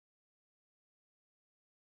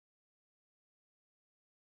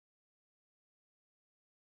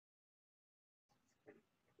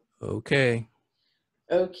Okay.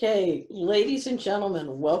 Okay, ladies and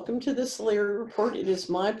gentlemen, welcome to the Solari Report. It is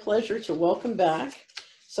my pleasure to welcome back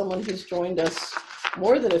someone who's joined us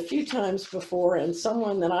more than a few times before and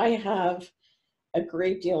someone that I have a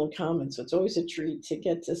great deal in common. So it's always a treat to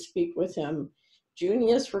get to speak with him.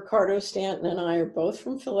 Junious Ricardo Stanton and I are both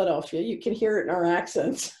from Philadelphia. You can hear it in our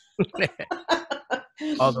accents.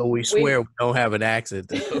 Although we swear we don't have an accent,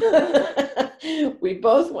 though. We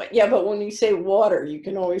both went, yeah, but when you say water, you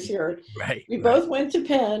can always hear it. Right. We both went to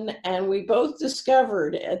Penn, and we both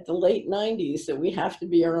discovered at the late 90s that we have to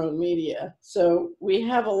be our own media. So we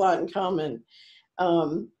have a lot in common.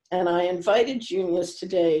 And I invited Junious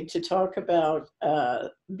today to talk about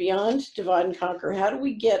beyond divide and conquer. How do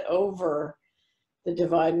we get over the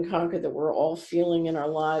divide and conquer that we're all feeling in our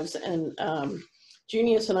lives? And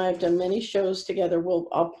Junious and I have done many shows together.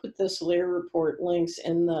 I'll put the Solari Report links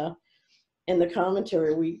in the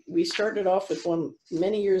commentary. We started off with one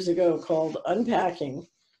many years ago called Unpacking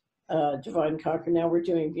Divide and Conquer. Now we're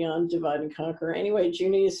doing Beyond Divide and Conquer. Anyway,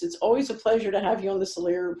 Junious, it's always a pleasure to have you on the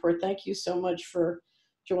Solari Report. Thank you so much for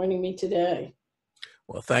joining me today.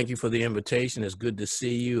 Well, thank you for the invitation. It's good to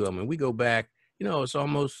see you. I mean, we go back, it's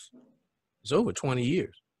over 20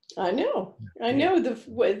 years. I know.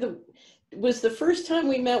 Was the first time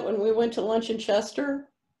we met when we went to lunch in Chester?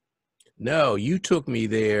 No, you took me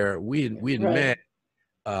there. We had Right. met.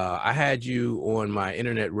 I had you on my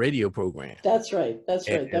internet radio program. That's right.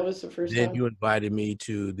 That was the first time. Then you invited me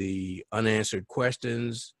to the unanswered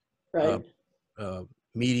questions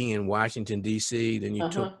meeting in Washington, D.C. Then you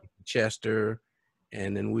took me to Chester.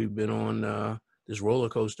 And then we've been on this roller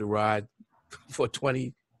coaster ride for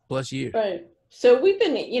 20 plus years. Right. So we've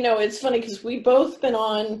been, it's funny because we've both been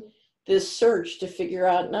on this search to figure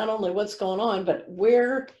out not only what's going on, but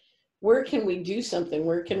where can we do something?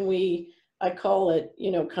 Where can we, I call it,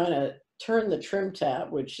 kind of turn the trim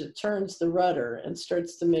tab, which turns the rudder and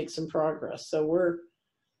starts to make some progress. So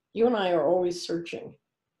you and I are always searching.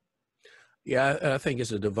 Yeah, I think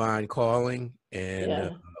it's a divine calling,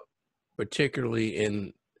 and particularly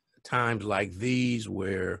in times like these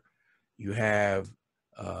where you have,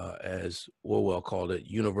 as Orwell called it,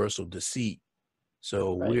 universal deceit.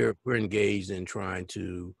 So we're engaged in trying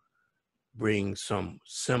to bring some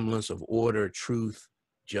semblance of order, truth,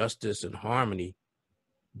 justice, and harmony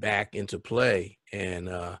back into play, and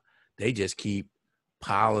they just keep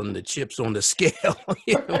piling the chips on the scale.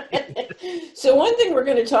 So one thing we're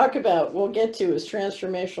going to talk about, we'll get to, is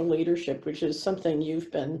transformational leadership, which is something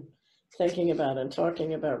you've been thinking about and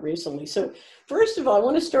talking about recently. So first of all, I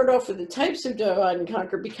want to start off with the types of divide and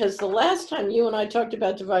conquer, because the last time you and I talked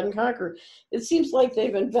about divide and conquer, it seems like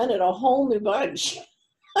they've invented a whole new bunch.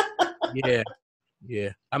 Yeah.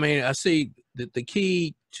 I mean, I see that the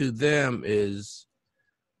key to them is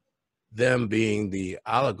them being the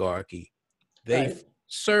oligarchy. They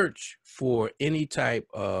search for any type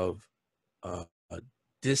of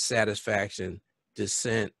dissatisfaction,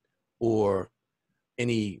 dissent, or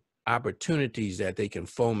any opportunities that they can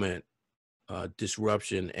foment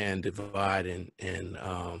disruption and divide and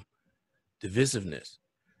divisiveness.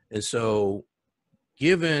 And so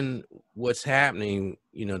given what's happening,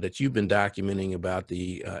 that you've been documenting about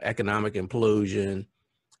the economic implosion,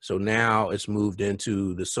 so now it's moved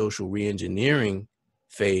into the social reengineering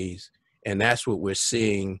phase, and that's what we're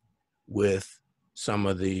seeing with some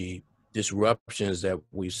of the disruptions that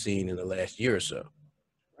we've seen in the last year or so.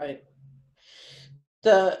 Right.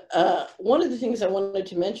 One of the things I wanted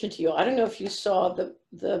to mention to you, I don't know if you saw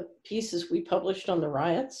the pieces we published on the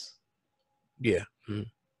riots. Yeah. Mm-hmm.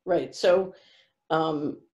 Right. So,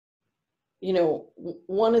 one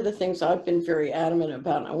of the things I've been very adamant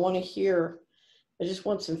about, and I just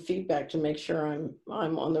want some feedback to make sure I'm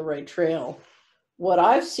on the right trail. What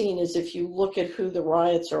I've seen is, if you look at who the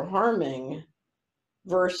riots are harming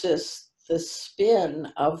versus the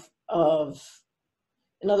spin of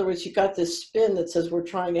in other words, you got this spin that says we're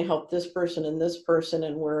trying to help this person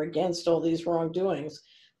and we're against all these wrongdoings.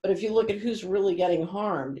 But if you look at who's really getting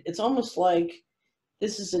harmed, it's almost like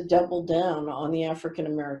this is a double down on the African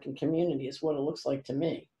American community, is what it looks like to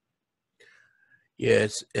me. Yeah,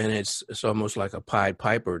 it's almost like a Pied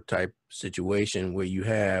Piper type situation where you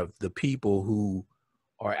have the people who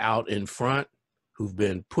are out in front, who've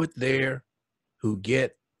been put there, who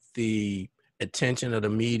get the attention of the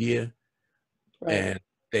media, and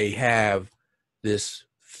they have this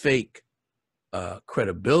fake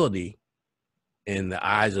credibility in the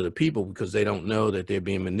eyes of the people because they don't know that they're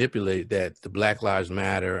being manipulated, that the Black Lives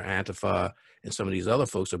Matter, Antifa, and some of these other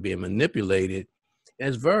folks are being manipulated. And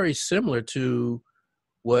it's very similar to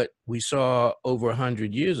what we saw over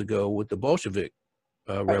 100 years ago with the Bolshevik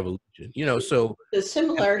Right. revolution. You know, so The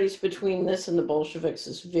similarities between this and the Bolsheviks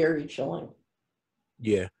is very chilling.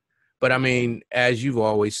 yeah. But I mean, as you've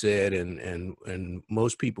always said, and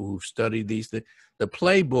most people who've studied these things, the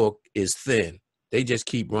playbook is thin. They just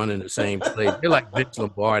keep running the same play. They're like Vince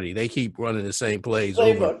Lombardi. They keep running the same plays over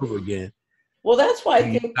and Playbook. over again. Well, that's why I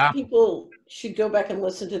You think stop 'em. people should go back and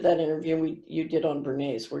listen to that interview you did on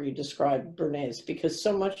Bernays, where you described Bernays, because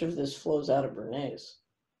so much of this flows out of Bernays.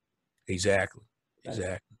 Exactly. Right.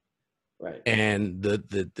 Exactly. Right. And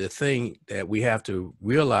the thing that we have to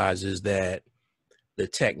realize is that the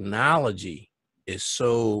technology is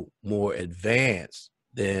so more advanced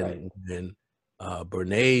than when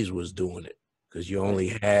Bernays was doing it, because you only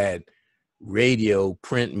had radio,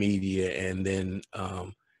 print media, and then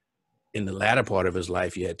in the latter part of his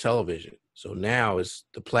life, you had television. So now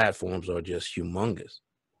the platforms are just humongous.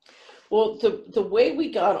 Well, the way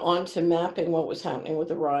we got onto mapping what was happening with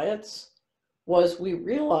the riots was we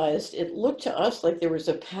realized it looked to us like there was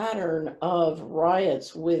a pattern of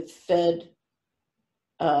riots with Fed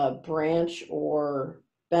branch or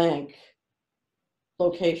bank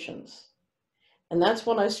locations. And that's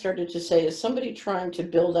when I started to say, is somebody trying to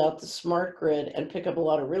build out the smart grid and pick up a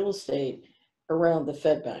lot of real estate around the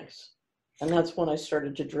Fed banks? And that's when I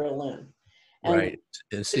started to drill in. And Right.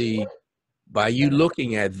 And see, by you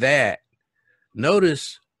looking at that,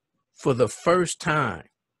 notice for the first time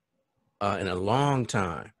in a long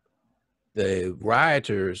time, the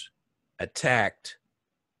rioters attacked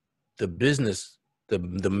the business, the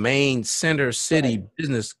main center city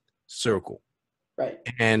business circle. Right.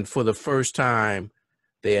 And for the first time,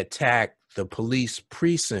 they attacked the police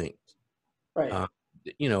precinct. Right.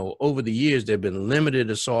 You know, over the years, there have been limited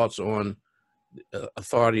assaults on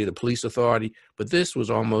authority, the police authority, but this was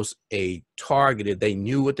almost a targeted. They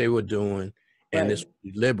knew what they were doing, and this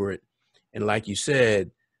was deliberate. And like you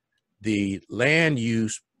said, the land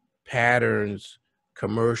use patterns,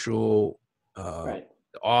 commercial, the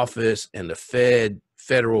office, and the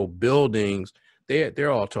federal buildings,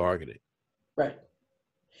 they're all targeted. Right.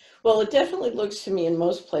 Well, it definitely looks to me in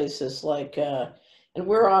most places like, and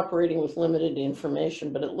we're operating with limited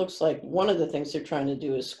information, but it looks like one of the things they're trying to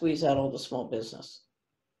do is squeeze out all the small business.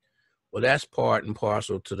 Well, that's part and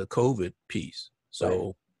parcel to the COVID piece.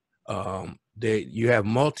 So you have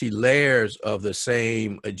multi-layers of the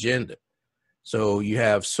same agenda. So you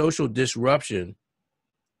have social disruption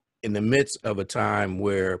in the midst of a time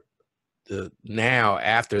where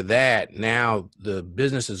after that, the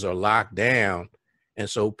businesses are locked down. And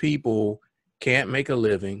so people can't make a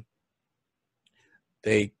living.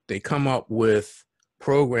 They come up with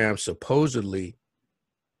programs supposedly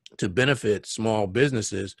to benefit small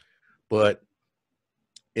businesses, but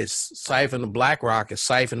it's BlackRock is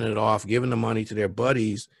siphoning it off, giving the money to their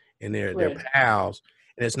buddies and their pals,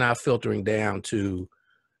 and it's not filtering down to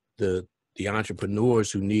the entrepreneurs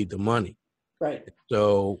who need the money. Right.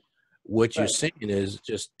 So what you're seeing is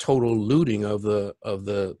just total looting of the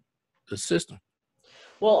system.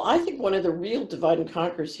 Well, I think one of the real divide and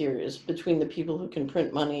conquers here is between the people who can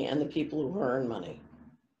print money and the people who earn money.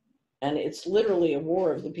 And it's literally a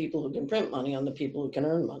war of the people who can print money on the people who can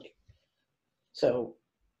earn money. So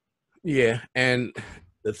yeah, and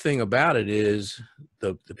the thing about it is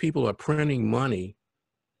the people are printing money.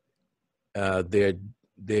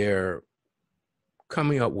 They're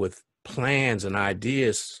coming up with plans and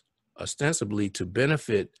ideas ostensibly to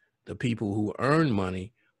benefit the people who earn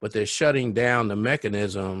money, but they're shutting down the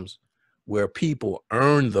mechanisms where people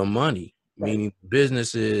earn the money, meaning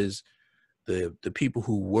businesses, the people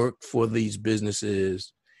who work for these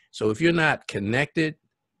businesses. So if you're not connected,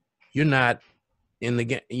 you're not in the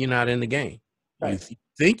game. You're not in the game. You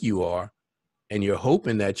think you are, and you're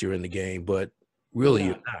hoping that you're in the game, but really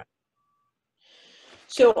you're not.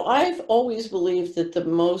 So I've always believed that the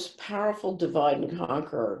most powerful divide and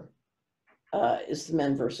conquer is the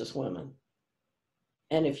men versus women.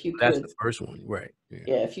 And if you That's the first one, right?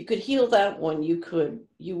 Yeah, if you could heal that one, you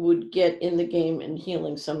would get in the game and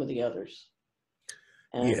healing some of the others.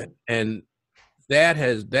 And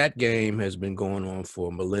that game has been going on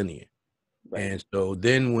for millennia. And so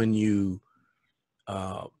then when you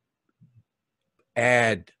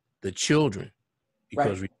add the children,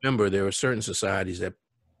 because remember there were certain societies that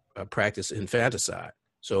practice infanticide.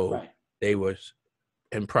 So they were,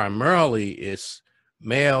 and primarily it's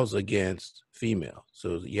males against females.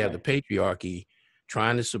 So you have the patriarchy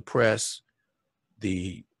trying to suppress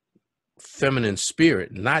the feminine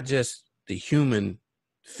spirit, not just the human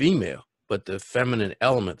female, but the feminine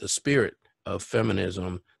element, the spirit of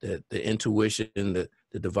feminism, the intuition, the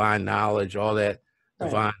divine knowledge, all that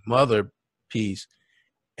divine mother piece,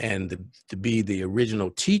 and to be the original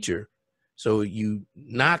teacher. So you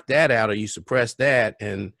knock that out or you suppress that,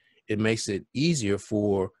 and it makes it easier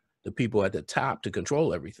for the people at the top to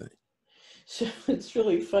control everything. So it's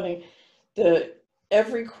really funny.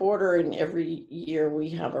 Every quarter and every year we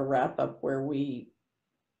have a wrap up where we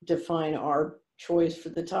define our choice for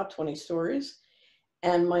the top 20 stories.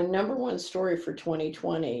 And my number one story for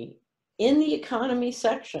 2020 in the economy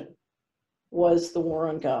section was the war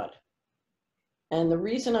on God. And the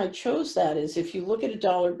reason I chose that is if you look at a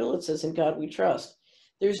dollar bill, it says, "In God we trust."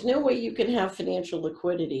 There's no way you can have financial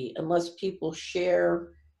liquidity unless people share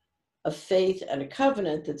a faith and a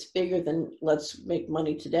covenant that's bigger than let's make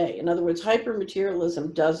money today. In other words,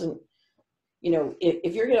 hyper-materialism doesn't,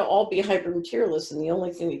 if you're going to all be hyper-materialists and the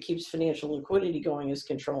only thing that keeps financial liquidity going is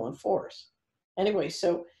control and force. Anyway,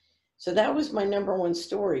 so that was my number one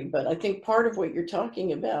story, but I think part of what you're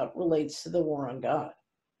talking about relates to the war on God.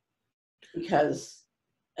 Because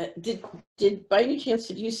did by any chance,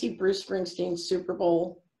 did you see Bruce Springsteen's Super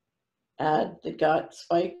Bowl ad that got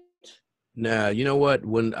spiked? Now, you know what?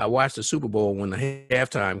 When I watched the Super Bowl, when the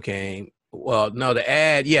halftime came, well, no, the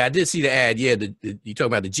ad, yeah, I did see the ad. Yeah, you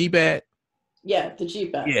talking about the Jeep ad? Yeah, the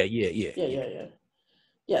Jeep ad.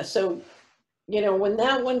 Yeah. So, when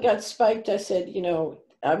that one got spiked, I said,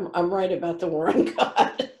 I'm right about the war on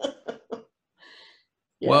God.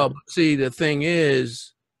 Yeah. Well, see, the thing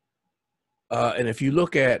is, and if you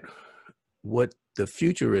look at what the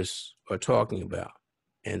futurists are talking about,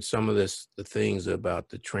 and some of the things about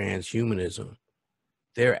the transhumanism,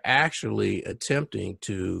 they're actually attempting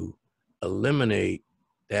to eliminate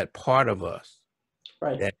that part of us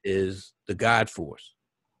right. that is the God force.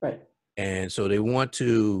 Right. And so they want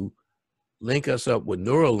to link us up with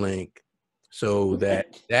Neuralink so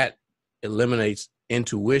that eliminates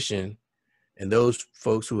intuition, and those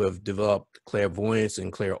folks who have developed clairvoyance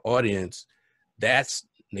and clairaudience, that's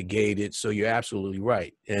negated. So you're absolutely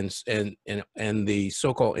right. And the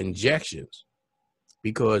so-called injections,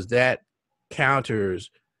 because that counters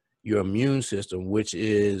your immune system, which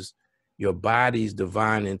is your body's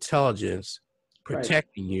divine intelligence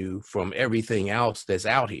protecting you from everything else that's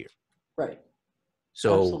out here. Right.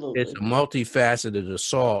 So absolutely. It's a multifaceted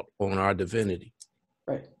assault on our divinity.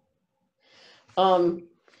 Right. I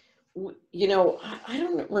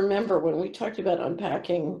don't remember when we talked about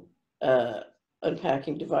unpacking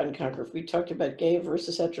Divide and Conquer, if we talked about gay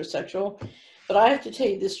versus heterosexual, but I have to tell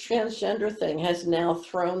you, this transgender thing has now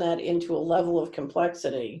thrown that into a level of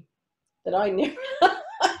complexity that I never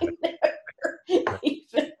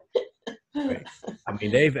even. Right. I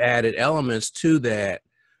mean, they've added elements to that,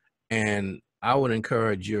 and I would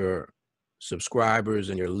encourage your subscribers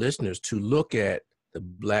and your listeners to look at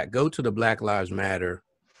go to the Black Lives Matter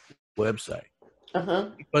website,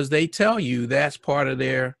 because they tell you that's part of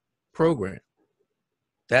their program.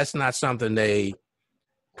 That's not something they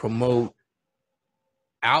promote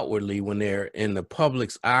outwardly when they're in the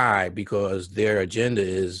public's eye, because their agenda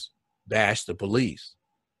is bash the police.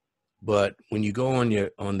 But when you go on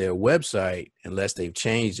their website, unless they've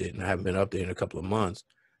changed it, and I haven't been up there in a couple of months,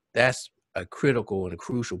 that's a critical and a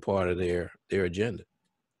crucial part of their agenda.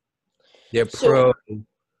 They're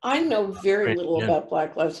I know very little about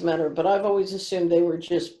Black Lives Matter, but I've always assumed they were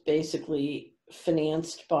just basically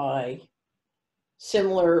financed by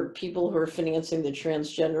similar people who are financing the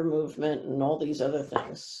transgender movement and all these other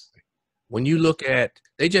things. When you look at,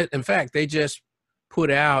 they just put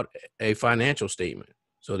out a financial statement.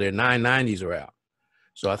 So their 990s are out.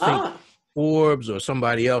 So I think Forbes or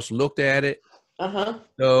somebody else looked at it.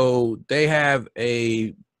 So they have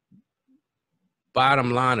a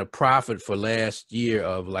bottom line of profit for last year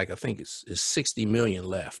of I think it's 60 million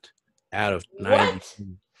left out of 90. What?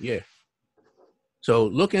 Yeah. So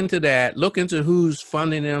look into that. Look into who's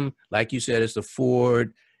funding them. Like you said, it's the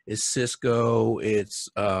Ford, it's Cisco, it's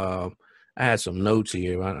I had some notes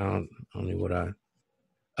here. I don't know what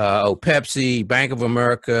Pepsi, Bank of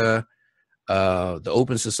America, the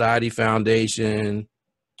Open Society Foundation,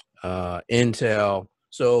 Intel.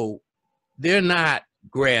 So they're not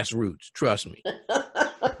grassroots, trust me.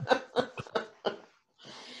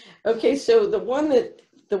 Okay, so the one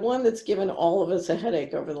that's given all of us a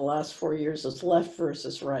headache over the last 4 years is left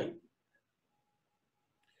versus right.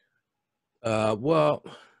 Well,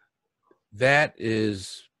 that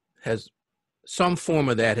has some form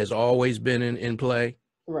of that has always been in play.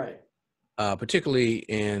 Right. Particularly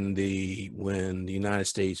when the United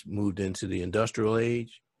States moved into the industrial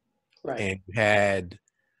age. Right. And had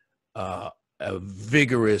a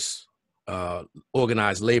vigorous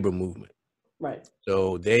organized labor movement. Right.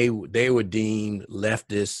 So they were deemed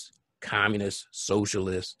leftist, communist,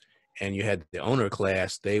 socialist, and you had the owner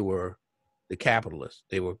class. They were the capitalists.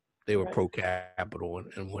 They were They were Right. pro-capital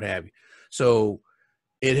and what have you. So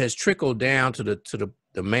it has trickled down to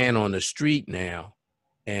the man on the street now.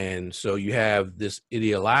 And so you have this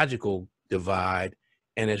ideological divide,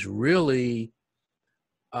 and it's really,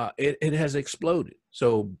 it has exploded.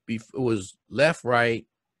 So it was left, right,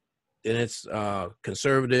 then it's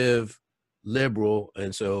conservative, liberal.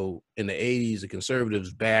 And so in the 80s, the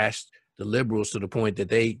conservatives bashed the liberals to the point that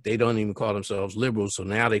they don't even call themselves liberals. So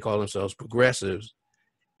now they call themselves progressives.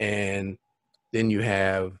 And then you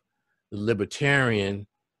have the libertarian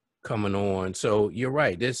coming on. So you're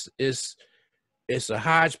right. It's a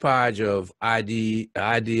hodgepodge of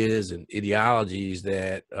ideas and ideologies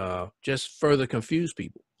that just further confuse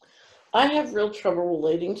people. I have real trouble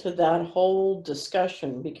relating to that whole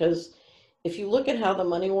discussion because if you look at how the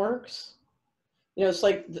money works, it's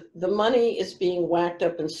like the money is being whacked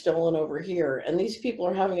up and stolen over here, and these people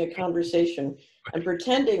are having a conversation and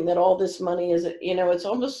pretending that all this money is, it's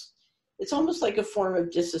almost like a form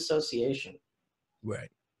of disassociation.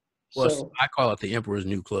 Right. Well, So, I call it the emperor's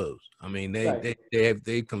new clothes. I mean, right.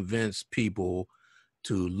 they convinced people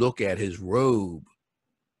to look at his robe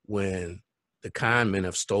when the con men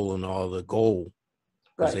have stolen all the gold,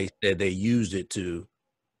 because Right. they said they used it to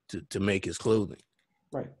make his clothing.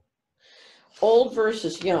 Right. Old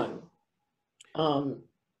versus young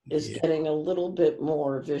is Yeah. getting a little bit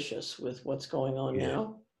more vicious with what's going on Yeah.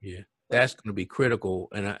 now. Yeah. That's going to be critical.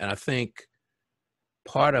 And I think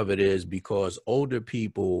part of it is because older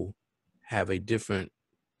people have a different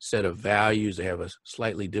set of values. They have a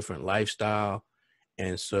slightly different lifestyle.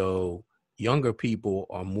 And so younger people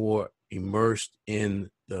are more immersed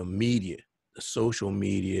in the media, the social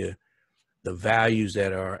media, the values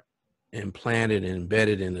that are implanted and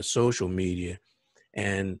embedded in the social media,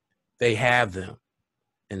 and they have them.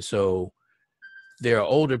 And so there are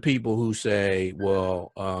older people who say,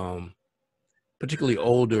 well, particularly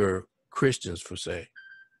older Christians, for say,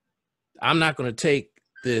 I'm not going to take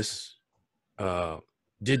this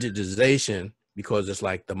digitization because it's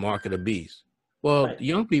like the mark of the beast. Well, Right. the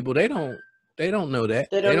young people, they don't know that.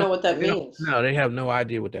 They don't know what that means. No, they have no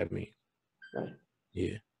idea what that means. Right.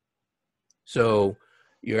 Yeah. So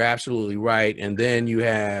you're absolutely right. And then you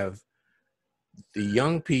have the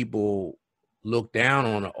young people look down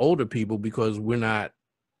on the older people because we're not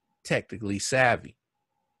technically savvy,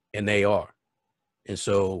 and they are. And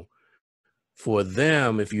so for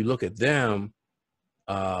them, if you look at them,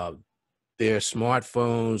 their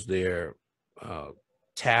smartphones, their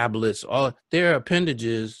tablets, all their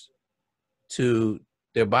appendages to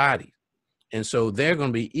their body. And so they're going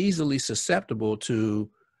to be easily susceptible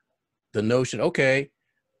to the notion, okay,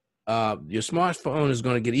 your smartphone is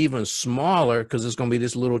going to get even smaller because it's going to be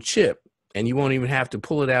this little chip, and you won't even have to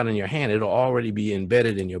pull it out in your hand. It'll already be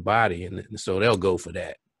embedded in your body. And so they'll go for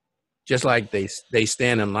that. Just like they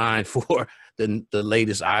stand in line for the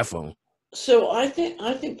latest iPhone. So I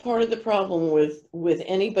think part of the problem with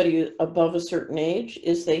anybody above a certain age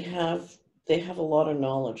is they have a lot of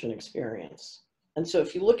knowledge and experience. And so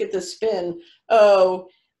if you look at the spin, oh,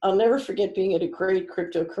 I'll never forget being at a great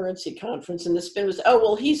cryptocurrency conference, and the spin was, oh,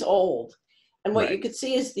 well, he's old. And what Right. you could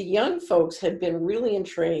see is the young folks had been really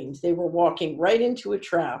entrained. They were walking right into a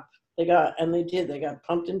trap. They got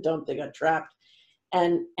pumped and dumped. They got trapped.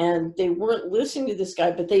 And they weren't listening to this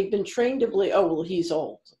guy, but they've been trained to believe, oh, well, he's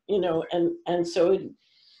old, and so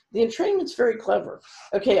the entrainment's very clever.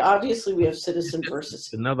 Okay, obviously we have citizen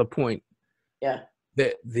versus. Another point. Yeah.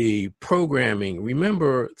 That the programming,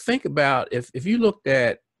 think about if you looked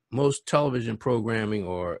at most television programming,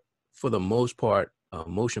 or for the most part,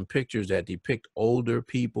 motion pictures that depict older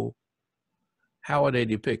people, how are they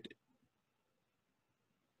depicted?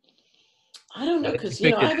 I don't know, Are they because I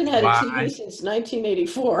depicted haven't as had a TV wise? since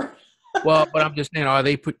 1984. Well, but I'm just saying, are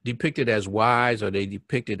they depicted as wise? Are they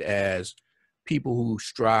depicted as people who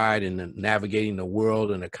stride in navigating the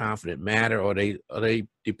world in a confident manner, or are they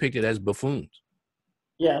depicted as buffoons?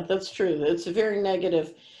 Yeah, that's true. It's a very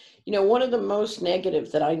negative. One of the most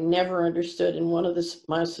negative that I never understood, and one of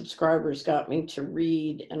my subscribers got me to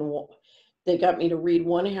read, and they got me to read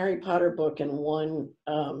one Harry Potter book and one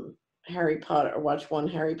watch one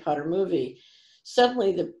Harry Potter movie.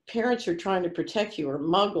 Suddenly, the parents who are trying to protect you are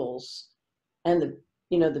muggles, and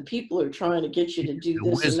the people who are trying to get you to do The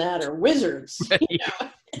this and wizards. that are wizards.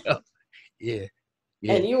 Yeah.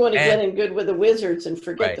 And you want to get in good with the wizards and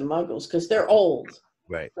forget Right. the muggles because they're old.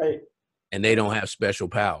 Right. Right. And they don't have special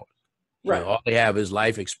powers. Right. All they have is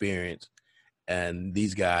life experience, and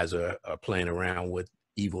these guys are playing around with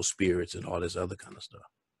evil spirits and all this other kind of stuff.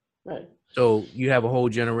 Right. So you have a whole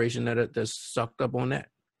generation that's sucked up on that.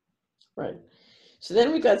 Right. So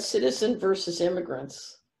then we got citizen versus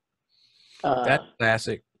immigrants. That's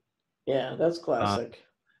classic. Yeah, that's Uh, classic.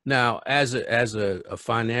 Now, as a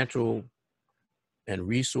financial and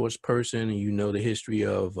resource person, and you know the history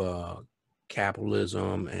of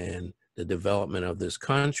capitalism and the development of this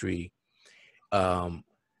country, um,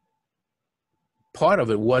 part of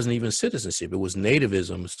it wasn't even citizenship; it was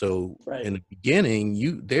nativism. So, Right. in the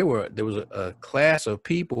beginning, there was a class of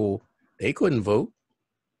people, they couldn't vote.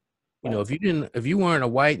 You know, Right. if you weren't a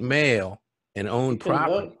white male and You owned couldn't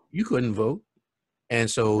property, vote. you couldn't vote. And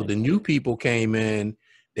so Right. the new people came in;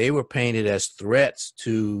 they were painted as threats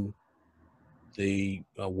to the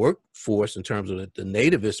workforce in terms of the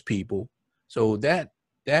nativist people. So that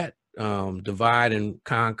divide and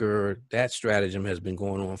conquer, that stratagem has been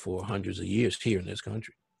going on for hundreds of years here in this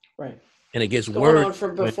country, Right. and it gets It's going worse on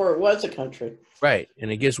from when before it was a country. right, and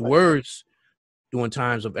it gets Right. worse during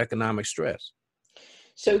times of economic stress.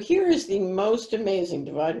 So here is the most amazing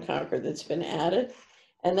divide and conquer that's been added,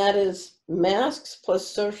 and that is masks plus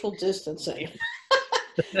social distancing.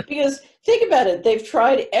 Because think about it, they've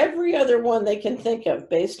tried every other one they can think of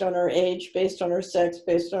based on our age, based on our sex,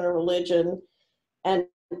 based on our religion, and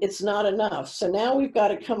it's not enough. So now we've got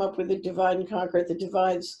to come up with a divide and conquer that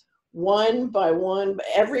divides one by one,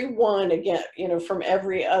 every one again, from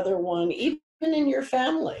every other one, even in your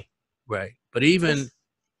family. Right, but It's,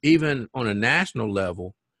 even on a national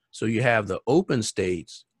level, so you have the open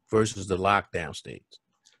states versus the lockdown states.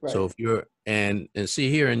 So right. if you're and see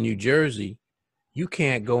here in New Jersey, you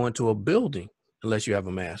can't go into a building unless you have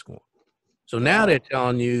a mask on. So now they're Wow.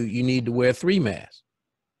 telling you you need to wear 3 masks.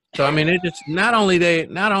 So I mean, it just not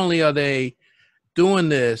only are they doing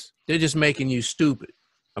this, they're just making you stupid.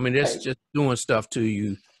 I mean, they're Right. just doing stuff to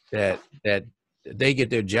you that they get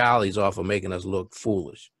their jollies off of making us look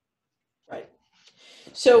foolish. Right.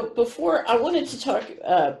 So before I wanted to talk,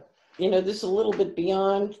 this is a little bit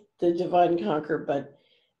beyond the divide and conquer, but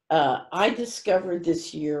I discovered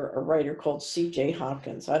this year a writer called C.J.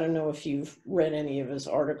 Hopkins. I don't know if you've read any of his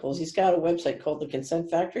articles. He's got a website called The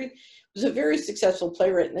Consent Factory. He was a very successful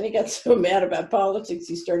playwright, and then he got so mad about politics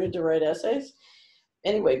he started to write essays.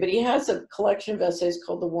 Anyway, but he has a collection of essays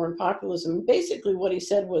called The War on Populism. Basically, what he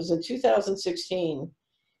said was in 2016,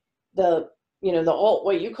 the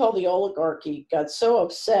what you call the oligarchy got so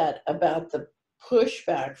upset about the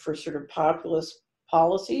pushback for sort of populist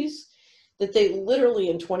policies that they literally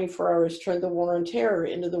in 24 hours turned the war on terror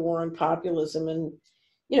into the war on populism, and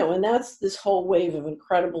that's this whole wave of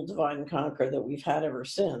incredible divide and conquer that we've had ever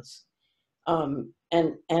since.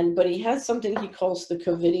 But he has something he calls the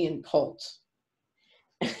Covidian cult.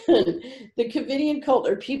 The Covidian cult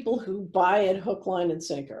are people who buy it hook, line, and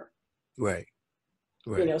sinker. Right,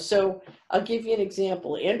 right, So I'll give you an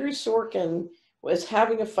example. Andrew Sorkin was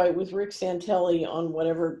having a fight with Rick Santelli on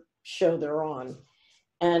whatever show they're on.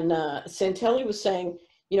 And Santelli was saying,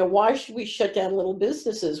 why should we shut down little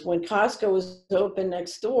businesses when Costco is open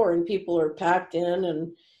next door and people are packed in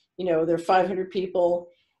and, there are 500 people.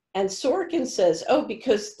 And Sorkin says, oh,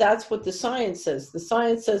 because that's what the science says. The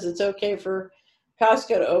science says it's okay for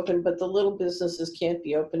Costco to open, but the little businesses can't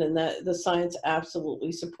be open. And that the science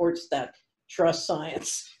absolutely supports that. Trust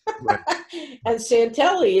science. right. And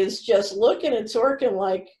Santelli is just looking at Sorkin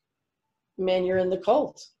like, man, you're in the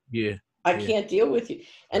cult. Yeah, I yeah, can't deal with you.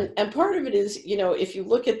 right, And part of it is, if you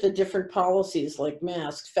look at the different policies like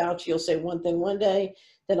masks, Fauci will say one thing one day,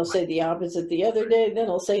 then he'll say the opposite the other day, then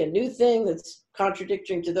he'll say a new thing that's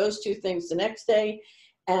contradictory to those two things the next day.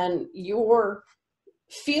 And your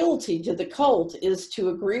fealty to the cult is to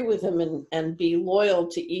agree with him and be loyal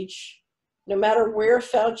to each, no matter where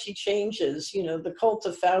Fauci changes, the cult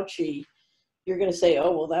of Fauci, you're going to say,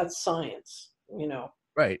 oh, well, that's science.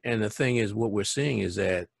 right. And the thing is, what we're seeing is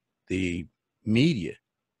that the media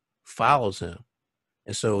follows him,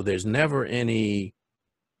 and so there's never any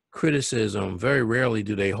criticism. Very rarely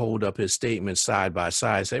do they hold up his statements side by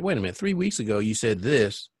side and say, wait a minute, 3 weeks ago you said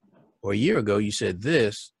this, or a year ago you said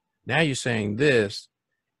this, now you're saying this.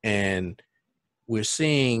 And we're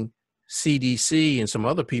seeing CDC and some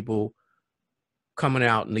other people coming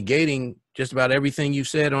out negating just about everything you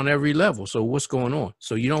said on every level. So what's going on?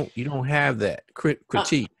 So you don't have that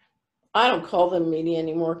critique. I don't call them media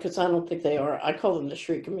anymore because I don't think they are. I call them the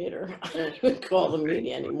Shriekometer. I don't even call them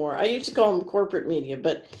media anymore. I used to call them corporate media,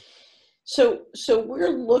 but so we're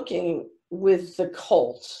looking with the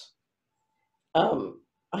cults.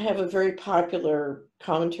 I have a very popular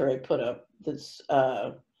commentary I put up that's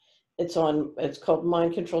it's called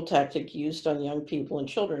Mind Control Tactic Used on Young People and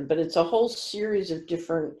Children, but it's a whole series of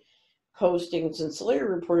different postings and Solari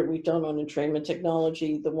report we've done on entrainment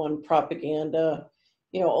technology, the one propaganda,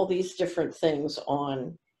 all these different things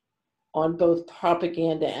on both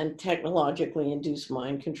propaganda and technologically induced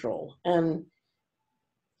mind control. And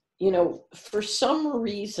you know, for some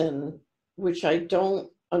reason, which I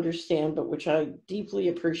don't understand, but which I deeply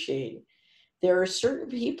appreciate, there are certain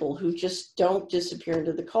people who just don't disappear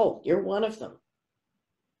into the cult. You're one of them.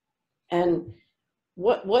 And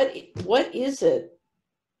what is it?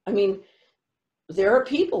 I mean, there are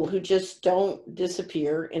people who just don't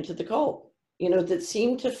disappear into the cult, you know, that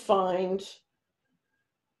seem to find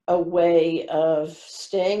a way of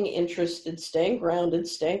staying interested, staying grounded,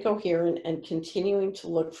 staying coherent, and continuing to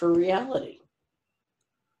look for reality.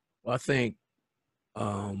 Well, I think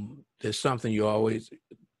there's something you always,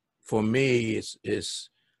 for me, it's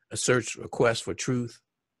a search, a quest for truth.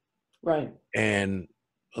 Right. And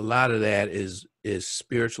a lot of that is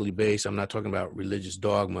spiritually based. I'm not talking about religious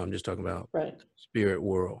dogma. I'm just talking about right. spirit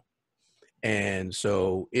world. And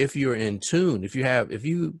so if you're in tune, if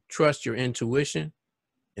you trust your intuition,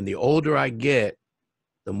 and the older I get,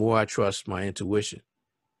 the more I trust my intuition.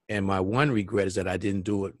 And my one regret is that I didn't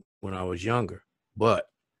do it when I was younger, but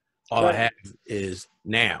all I have is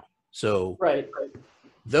now. So right.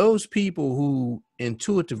 those people who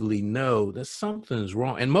intuitively know that something's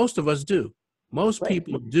wrong, and most of us do, most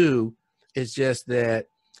people do, it's just that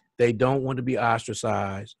they don't want to be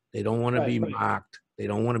ostracized. They don't want to be mocked. They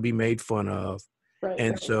don't want to be made fun of.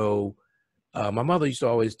 And so my mother used to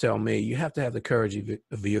always tell me, you have to have the courage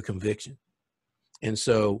of your conviction. And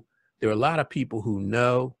so there are a lot of people who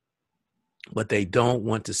know, but they don't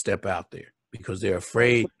want to step out there because they're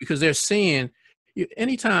afraid, because they're seeing,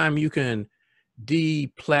 anytime you can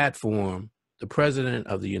de-platform the president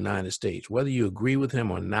of the United States, whether you agree with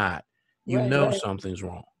him or not, you know something's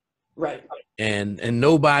wrong. Right. And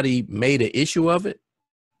nobody made an issue of it.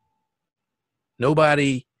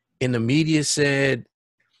 Nobody in the media said,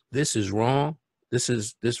 this is wrong. This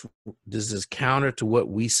is counter to what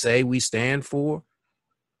we say we stand for.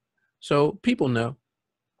 So people know.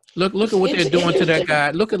 Look at what they're doing to that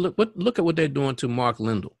guy. Look at what they're doing to Mark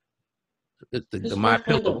Lindell, the My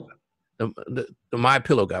Pillow, the My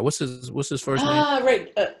Pillow guy. What's his first name?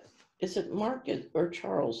 Right. Is it Mark or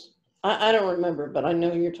Charles? I don't remember, but I know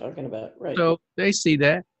who you're talking about. Right. So they see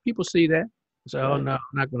that. People see that. So oh, no,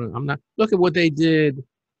 I'm not. Look at what they did.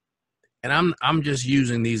 And I'm just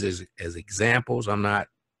using these as examples. I'm not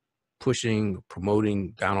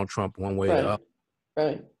promoting Donald Trump one way or the other.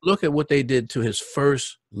 Right. Look at what they did to his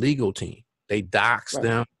first legal team. They doxed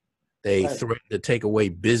them. They threatened to take away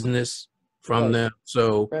business from them.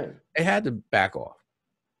 So they had to back off.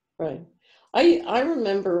 Right. I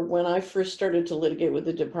remember when I first started to litigate with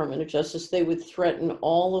the Department of Justice, they would threaten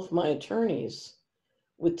all of my attorneys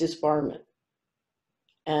with disbarment.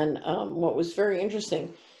 And what was very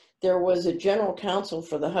interesting, there was a general counsel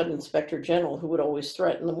for the HUD Inspector General who would always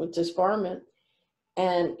threaten them with disbarment.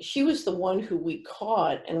 And she was the one who we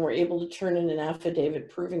caught and were able to turn in an affidavit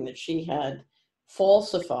proving that she had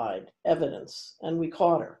falsified evidence, and we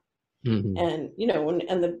caught her. Mm-hmm. And, you know,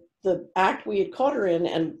 and the act we had caught her in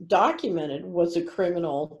and documented was a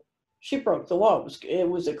criminal, she broke the law. It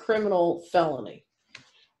was a criminal felony.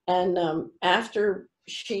 And after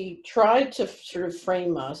she tried to sort of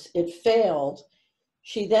frame us, it failed.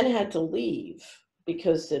 She then had to leave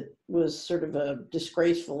because it was sort of a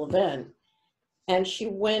disgraceful event. And she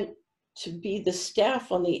went to be the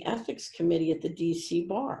staff on the ethics committee at the DC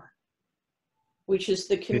bar, which is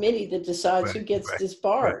the committee that decides who gets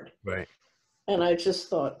disbarred. Right. And I just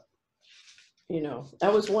thought, you know,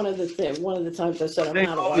 that was one of the times I said, I'm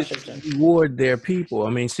out of Washington. Reward their people. I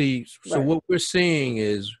mean, see, so what we're seeing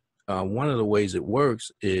is one of the ways it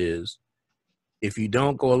works is if you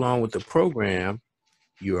don't go along with the program,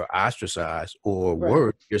 you're ostracized, or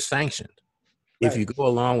worse, you're sanctioned. If you go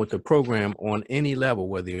along with the program on any level,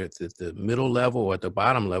 whether it's at the middle level or at the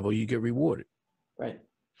bottom level, you get rewarded. Right.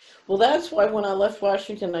 Well, that's why when I left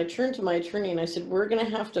Washington, I turned to my attorney and I said, we're going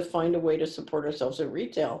to have to find a way to support ourselves at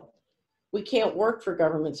retail. We can't work for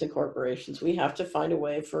governments and corporations. We have to find a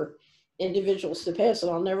way for individuals to pay us.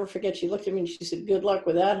 And I'll never forget, she looked at me and she said, good luck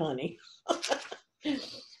with that, honey.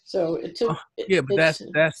 So it took. Yeah, but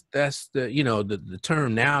that's the, you know, the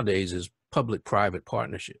term nowadays is public-private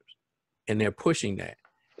partnerships. And they're pushing that.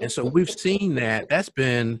 And so we've seen that. That's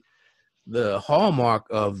been the hallmark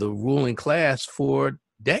of the ruling class for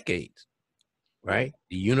decades, right?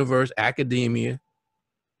 The universe, academia,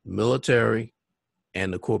 military,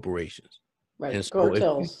 and the corporations. Right. And so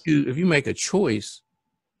if you make a choice,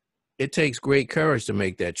 it takes great courage to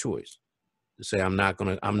make that choice, to say, I'm not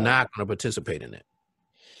gonna participate in it.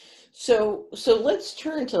 So let's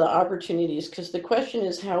turn to the opportunities, because the question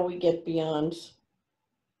is how we get beyond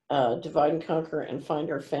divide and conquer and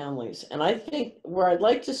find our families. And I think where I'd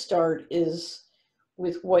like to start is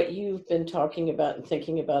with what you've been talking about and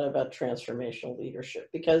thinking about transformational leadership,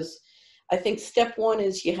 because I think step one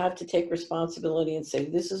is you have to take responsibility and say,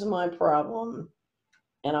 this is my problem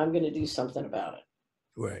and I'm going to do something about it.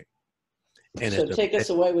 Right. And so take us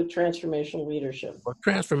away with transformational leadership. Well,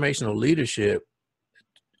 transformational leadership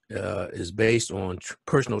is based on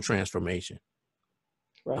personal transformation.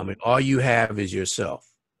 Right. I mean, all you have is yourself.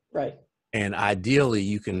 Right. And ideally,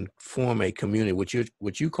 you can form a community,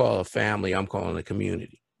 what you call a family, I'm calling a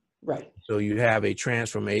community. Right. So you have a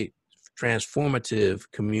transformative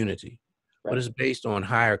community, right. but it's based on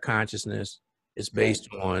higher consciousness. It's based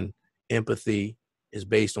right. on empathy. It's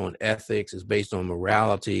based on ethics. It's based on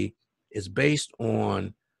morality. It's based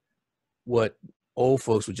on what old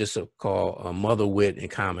folks would just call mother wit and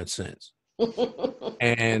common sense.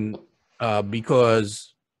 And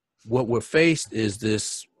because what we're faced is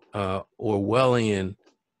this Orwellian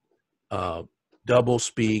double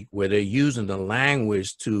speak, where they're using the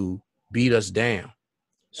language to beat us down.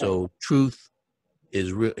 So truth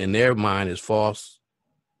is real in their mind is false,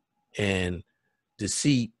 and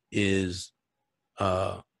deceit is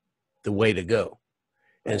the way to go.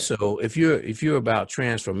 Right. And so if you're about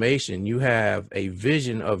transformation, you have a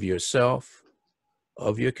vision of yourself,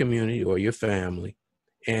 of your community or your family,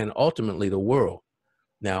 and ultimately the world.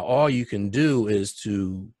 Now, all you can do is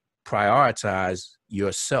to prioritize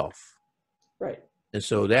yourself. Right. And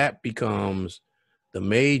so that becomes the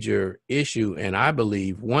major issue. And I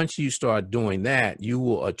believe once you start doing that, you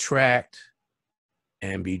will attract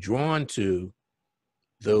and be drawn to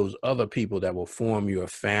those other people that will form your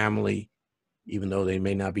family, even though they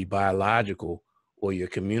may not be biological, or your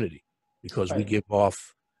community, because we give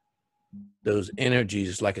off those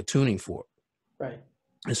energies like a tuning fork. Right.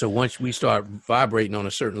 And so once we start vibrating on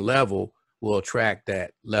a certain level, we'll attract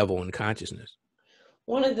that level in consciousness.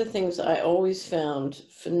 One of the things I always found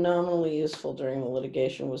phenomenally useful during the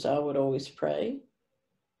litigation was I would always pray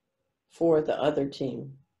for the other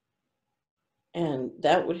team. And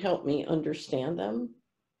that would help me understand them.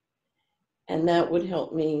 And that would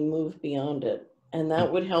help me move beyond it. And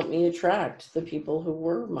that would help me attract the people who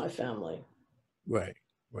were my family. Right,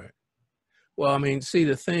 right. Well, I mean, see,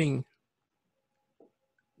 the thing,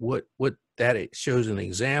 what that it shows an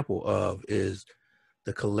example of is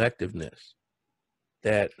the collectiveness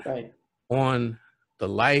that on the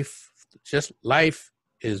life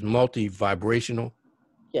is multi-vibrational.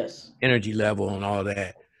 Yes. Energy level and all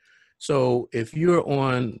that. So if you're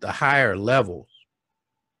on the higher levels,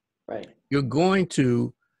 you're going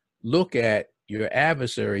to look at your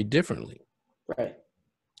adversary differently. Right.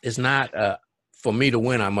 It's not for me to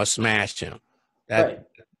win, I must smash him. That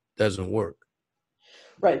doesn't work.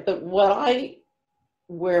 Right. But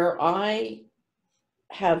where I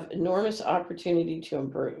have enormous opportunity to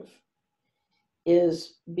improve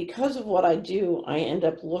is because of what I do, I end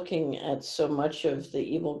up looking at so much of the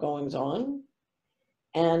evil goings on.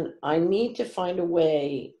 And I need to find a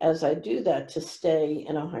way as I do that to stay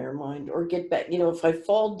in a higher mind or get back. You know, if I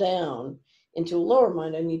fall down into a lower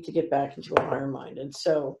mind, I need to get back into a higher mind. And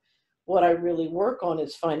so what I really work on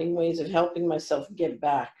is finding ways of helping myself get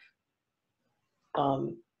back.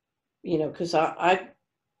 You know, because I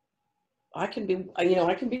can be, you know,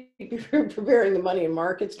 I can be preparing the money and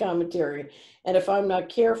markets commentary. And if I'm not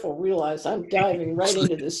careful, realize I'm diving right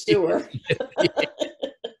into the sewer.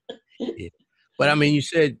 Yeah. But I mean, you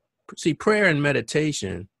said, see, prayer and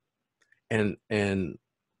meditation, and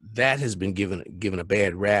that has been given a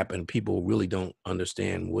bad rap, and people really don't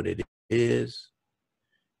understand what it is.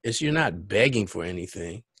 It's you're not begging for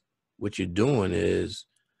anything. What you're doing is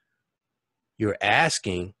you're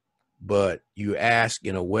asking, but you ask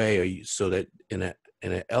in a way, so that in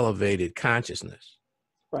an elevated consciousness,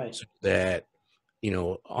 right? So that, you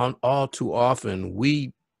know, all too often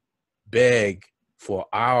we beg for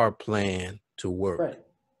our plan to work, right?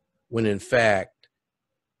 When in fact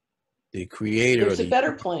the creator There's a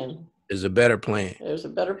better plan. Is a better plan. There's a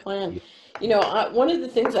better plan. You know, one of the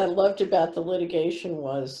things I loved about the litigation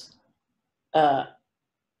was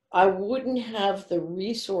I wouldn't have the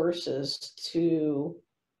resources to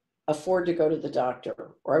afford to go to the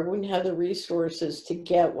doctor, or I wouldn't have the resources to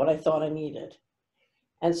get what I thought I needed.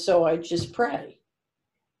 And so I just pray.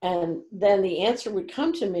 And then the answer would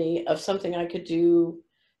come to me of something I could do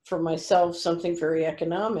for myself, something very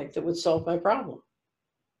economic that would solve my problem.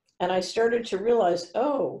 And I started to realize,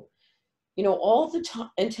 oh, you know, all the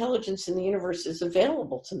intelligence in the universe is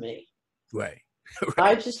available to me. Right.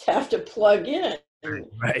 I just have to plug in.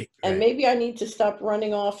 Right. And maybe I need to stop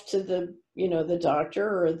running off to the, you know, the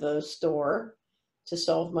doctor or the store to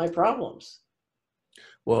solve my problems.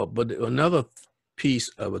 Well, but another piece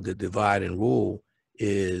of the divide and rule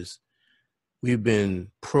is we've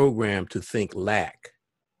been programmed to think lack,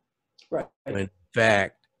 Right. when in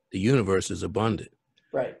fact the universe is abundant.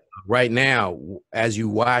 Right. Right now, as you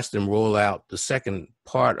watch them roll out the second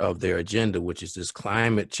part of their agenda, which is this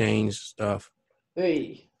climate change stuff,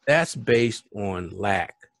 Hey, that's based on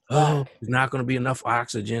lack. Oh, lack. there's not going to be enough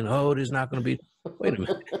oxygen. Oh, there's not going to be. Wait a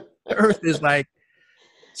minute. The Earth is like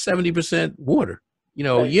 70% water. You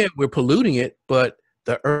know, Right. yeah, we're polluting it, but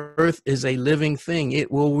the Earth is a living thing.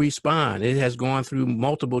 It will respond. It has gone through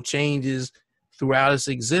multiple changes throughout its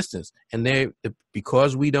existence. And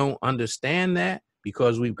because we don't understand that,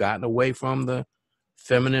 because we've gotten away from the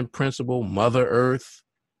feminine principle, Mother Earth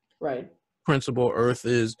Right. principle, Earth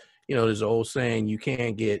is, you know, there's an old saying, you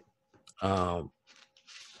can't get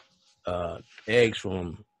eggs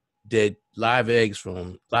from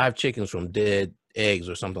live chickens from dead eggs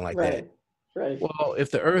or something like that. Right. Right. Well,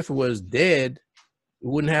 if the Earth was dead, it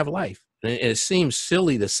wouldn't have life. And it seems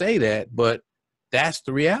silly to say that, but that's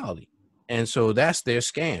the reality. And so that's their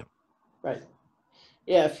scam. Right.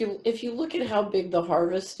 Yeah. If you look at how big the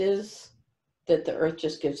harvest is that the earth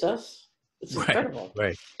just gives us, it's Right, incredible.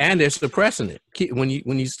 right. And they're suppressing it. When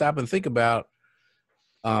you stop and think about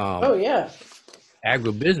Oh yeah.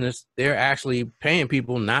 agribusiness, they're actually paying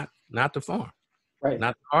people not to farm, Right.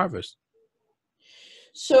 not to harvest.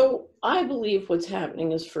 So I believe what's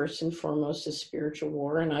happening is first and foremost a spiritual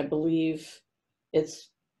war, and I believe it's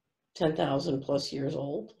 10,000 plus years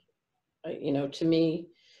old. You know, to me,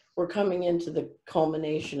 we're coming into the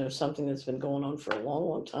culmination of something that's been going on for a long,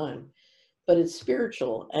 long time, but it's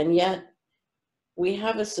spiritual. And yet we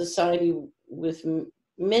have a society with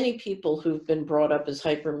many people who've been brought up as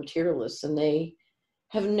hyper materialists, and they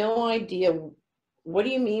have no idea, what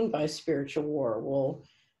do you mean by spiritual war? Well,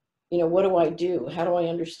 you know, what do I do? How do I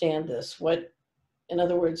understand this? What, in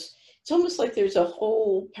other words, it's almost like there's a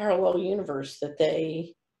whole parallel universe that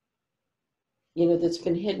they, you know, that's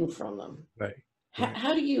been hidden from them. Right.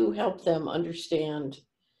 How do you help them understand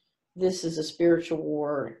this is a spiritual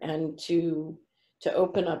war and to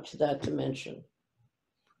open up to that dimension?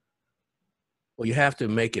 Well, you have to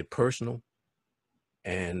make it personal.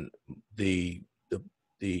 And the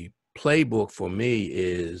playbook for me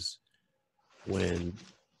is, when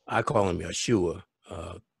I call him Yeshua,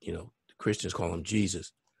 you know, the Christians call him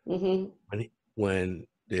Jesus. Mm-hmm. When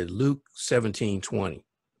the Luke 17:20,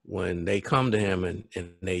 when they come to him and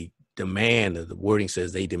they demand, the wording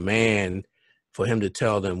says they demand for him to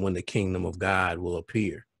tell them when the kingdom of God will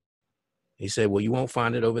appear. He said, well, you won't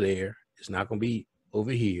find it over there. It's not going to be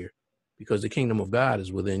over here, because the kingdom of God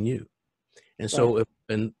is within you. And so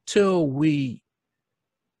until we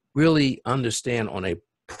really understand on a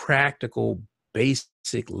practical,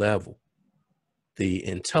 basic level, the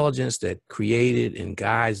intelligence that created and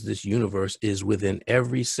guides this universe is within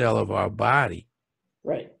every cell of our body.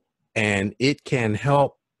 Right. And it can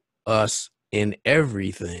help us in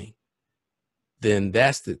everything. Then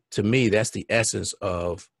to me, that's the essence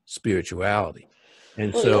of spirituality.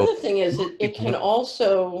 And Well, the so other thing is it can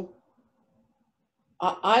also,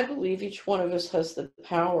 I believe each one of us has the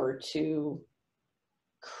power to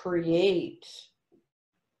create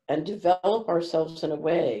and develop ourselves in a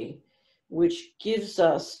way which gives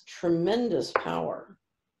us tremendous power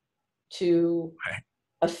to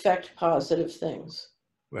affect positive things.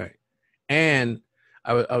 Right. And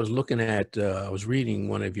I was looking at, I was reading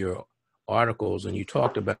one of your articles, and you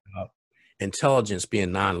talked about intelligence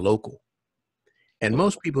being non-local. And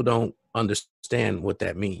most people don't understand what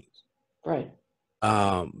that means. Right.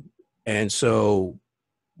 And so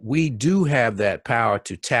we do have that power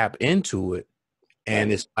to tap into it.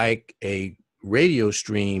 And it's like a radio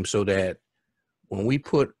stream, so that when we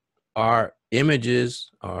put our images,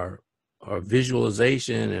 our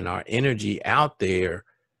visualization and our energy out there,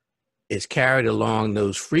 it's carried along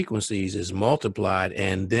those frequencies, is multiplied.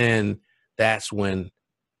 And then that's when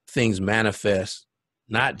things manifest,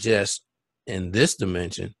 not just in this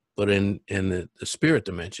dimension, but in the spirit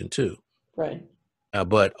dimension too. Right.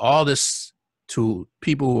 But all this, to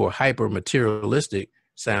people who are hyper materialistic,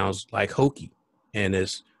 sounds like hokey, and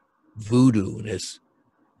it's voodoo, and it's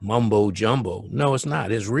mumbo jumbo. No, it's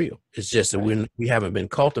not. It's real. It's just that we haven't been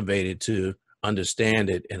cultivated to understand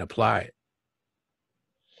it and apply it.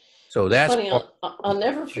 So It's that's funny. I'll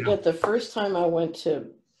never forget the first time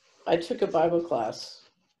I took a Bible class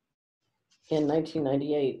in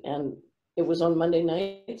 1998, and it was on Monday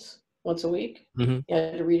nights, once a week. Mm-hmm. You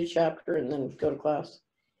had to read a chapter and then go to class.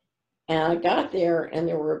 And I got there, and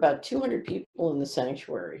there were about 200 people in the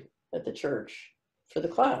sanctuary at the church for the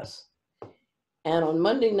class. And on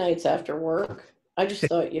Monday nights after work, I just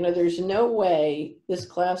thought, you know, there's no way this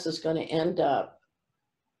class is going to end up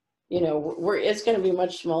You know, it's going to be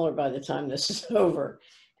much smaller by the time this is over.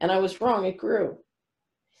 And I was wrong, it grew.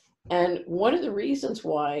 And one of the reasons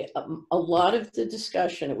why a lot of the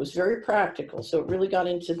discussion, it was very practical, so it really got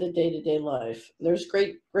into the day-to-day life. There's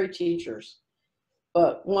great teachers.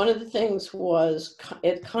 But one of the things was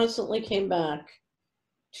it constantly came back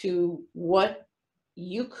to what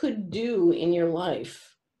you could do in your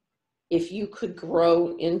life if you could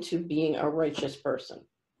grow into being a righteous person.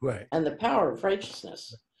 Right. And the power of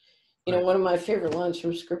righteousness. You know, one of my favorite lines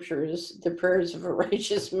from scripture is the prayers of a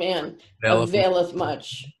righteous man availeth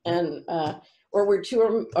much. And, or where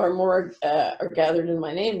two or more are gathered in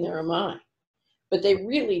my name, there am I. But they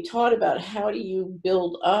really taught about how do you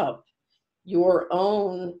build up your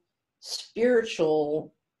own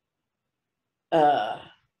spiritual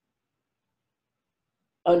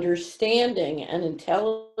understanding and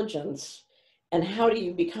intelligence, and how do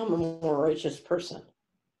you become a more righteous person?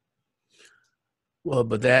 Well,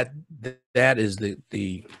 but that is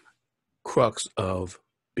the crux of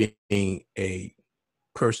being a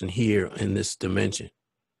person here in this dimension.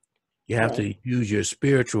 You have to use your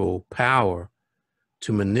spiritual power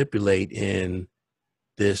to manipulate in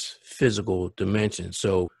this physical dimension.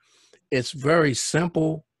 So it's very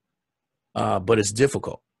simple, but it's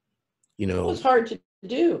difficult. You know, it's hard to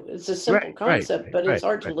do. It's a simple concept, but it's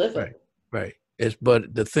hard to live it. Right.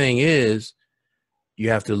 But the thing is,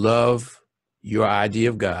 you have to love your idea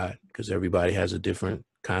of God, because everybody has a different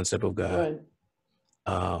concept of God.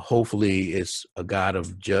 Hopefully it's a God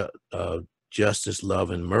of justice,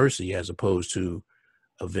 love, and mercy, as opposed to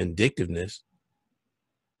a vindictiveness.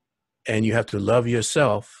 And you have to love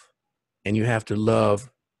yourself, and you have to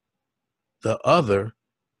love the other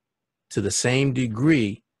to the same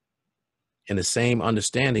degree and the same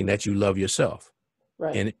understanding that you love yourself.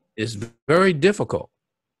 And it's very difficult.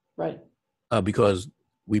 Because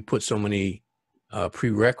we put so many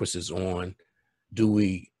prerequisites on. Do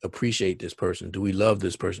we appreciate this person? Do we love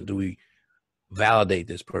this person? Do we validate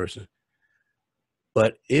this person?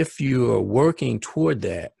 But if you are working toward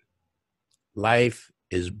that, life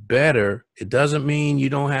is better. It doesn't mean you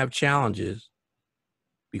don't have challenges,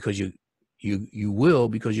 because you will,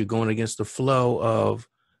 because you're going against the flow of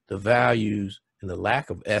the values and the lack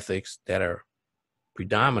of ethics that are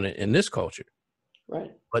predominant in this culture.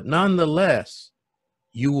 But nonetheless,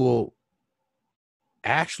 you will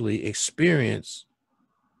actually experience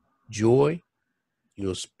joy.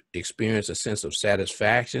 You'll experience a sense of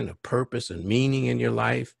satisfaction, of purpose and meaning in your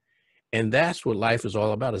life. And that's what life is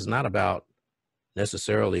all about. It's not about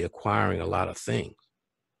necessarily acquiring a lot of things.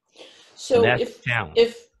 So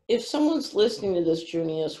if someone's listening to this,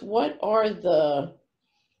 Junious, what are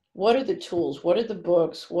the tools? What are the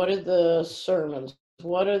books? What are the sermons?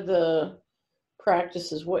 What are the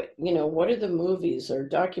practices? What are the movies or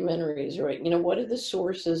documentaries, right? What are the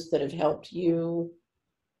sources that have helped you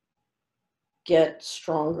get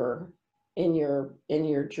stronger in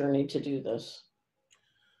your journey to do this?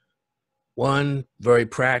 One very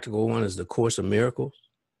practical one is the Course of Miracles,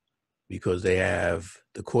 because they have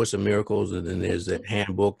the Course of Miracles, and then there's the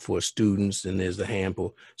handbook for students, and there's the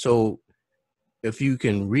handbook. So if you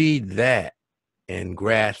can read that and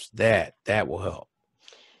grasp that, that will help.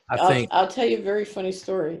 I'll tell you a very funny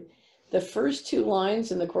story. The first two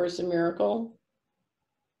lines in the Course in Miracle,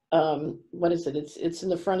 what is it? It's in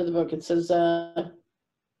the front of the book. It says,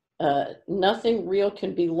 nothing real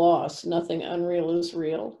can be lost. Nothing unreal is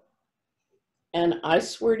real. And I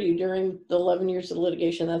swear to you, during the 11 years of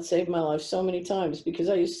litigation, that saved my life so many times, because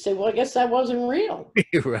I used to say, well, I guess that wasn't real.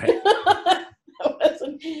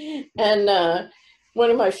 And one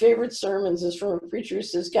of my favorite sermons is from a preacher who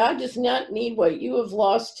says, God does not need what you have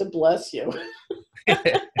lost to bless you. But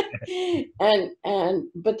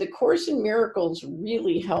the Course in Miracles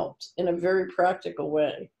really helped in a very practical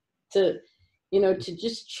way to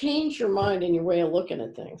just change your mind and your way of looking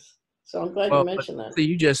at things. So I'm glad you mentioned that. So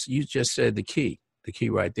you just said the key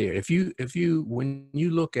right there. If you when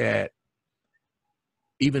you look at,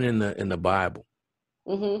 even in the Bible,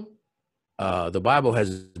 the Bible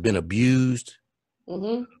has been abused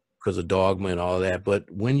because of dogma and all that.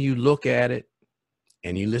 But when you look at it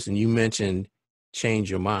and you listen, you mentioned change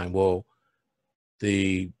your mind. Well,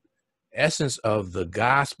 the essence of the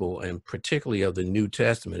gospel, and particularly of the New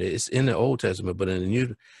Testament, it's in the Old Testament, but in the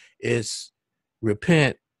New, it's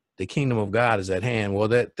repent, the kingdom of God is at hand. Well,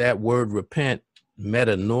 that word repent,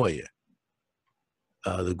 metanoia.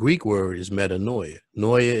 The Greek word is metanoia.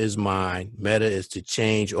 Noia is mind. Meta is to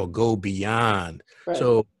change or go beyond.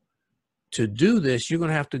 So to do this, you're going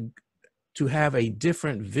to have to have a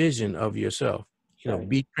different vision of yourself.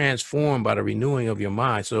 Be transformed by the renewing of your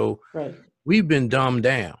mind. So we've been dumbed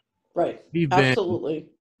down. Absolutely.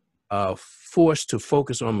 forced to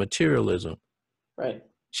focus on materialism, Right.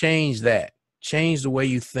 change that. Change the way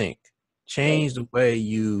you think. Change the way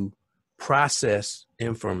you process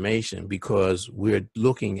information, because we're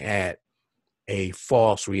looking at a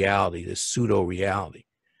false reality, this pseudo reality.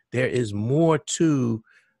 There is more to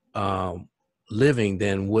living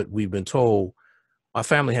than what we've been told. Our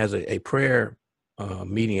family has a prayer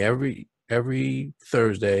meeting every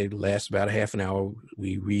Thursday, lasts about a half an hour.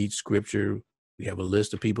 We read scripture. We have a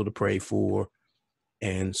list of people to pray for,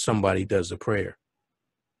 and somebody does a prayer.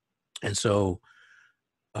 And so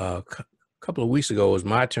a couple of weeks ago it was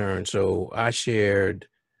my turn. So I shared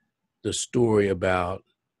the story about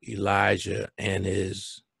Elijah and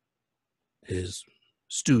his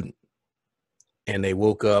student. And they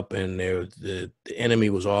woke up and the enemy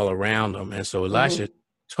was all around them. And so Elisha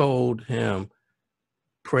told him,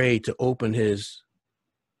 pray to open his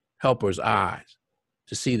helper's eyes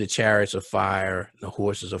to see the chariots of fire, and the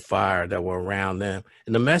horses of fire that were around them.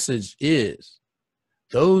 And the message is,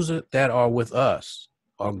 those that are with us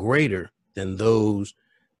are greater than those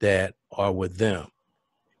that are with them.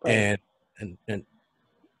 Right. And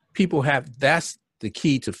people have, that's the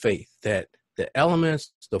key to faith, that the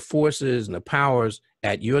elements, the forces, and the powers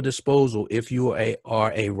at your disposal, if you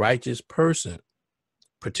are a righteous person,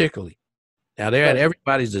 particularly. Now, they're at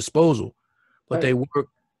everybody's disposal, but they work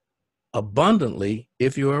abundantly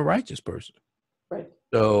if you're a righteous person. Right.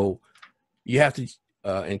 So you have to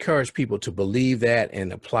encourage people to believe that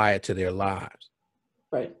and apply it to their lives.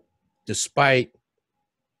 Right. Despite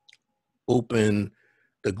the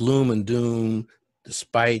gloom and doom,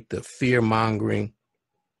 despite the fear mongering,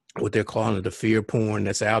 what they're calling it, the fear porn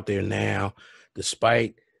that's out there now,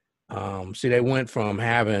 despite, they went from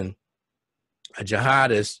having a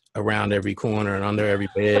jihadist around every corner and under every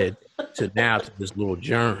bed to now to this little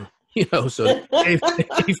germ, so, so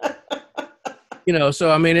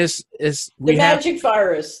I mean, it's the magic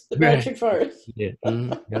virus. Yeah.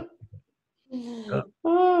 Mm-hmm. Yep.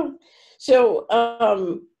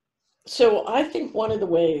 So I think one of the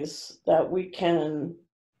ways that we can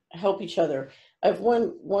help each other, I have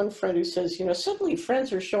one friend who says, suddenly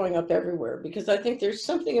friends are showing up everywhere, because I think there's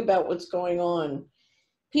something about what's going on.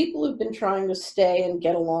 People who've been trying to stay and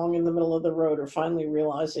get along in the middle of the road are finally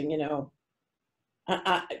realizing,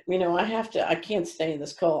 I can't stay in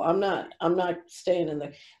this call. I'm not staying in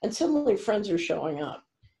there. And suddenly friends are showing up.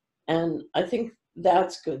 And I think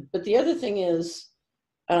that's good. But the other thing is,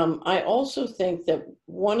 I also think that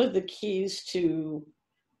one of the keys to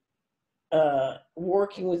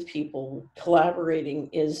working with people, collaborating,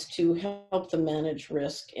 is to help them manage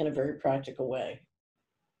risk in a very practical way.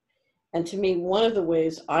 And to me, one of the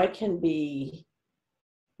ways I can be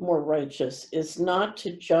more righteous is not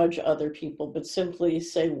to judge other people, but simply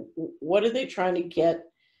say, what are they trying to get?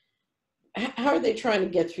 How are they trying to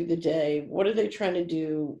get through the day? What are they trying to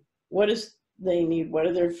do? What does they need? What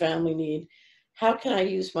do their family need? How can I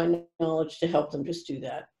use my knowledge to help them just do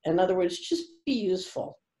that? In other words, just be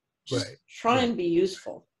useful. Just try and be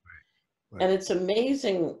useful. Right. And it's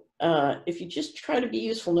amazing if you just try to be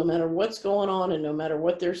useful, no matter what's going on and no matter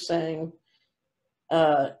what they're saying.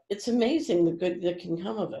 It's amazing the good that can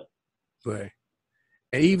come of it. Right.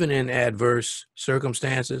 And even in adverse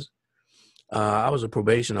circumstances, I was a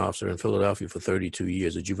probation officer in Philadelphia for 32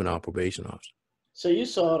 years, a juvenile probation officer. So you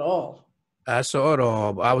saw it all. I saw it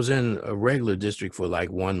all. I was in a regular district for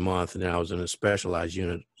like 1 month, and then I was in a specialized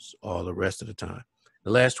unit all the rest of the time.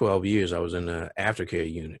 The last 12 years, I was in the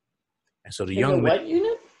aftercare unit. And so the young what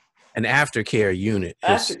unit? An aftercare unit.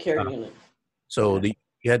 Aftercare unit. So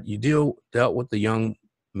you dealt with the young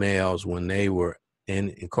males when they were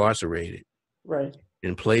incarcerated, right,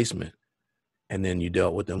 in placement, and then you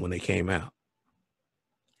dealt with them when they came out.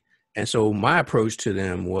 And so my approach to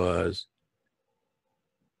them was,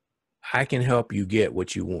 I can help you get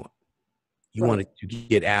what you want. You want to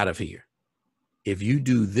get out of here. If you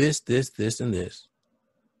do this, this, this, and this,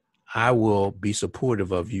 I will be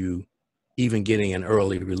supportive of you even getting an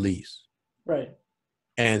early release. Right.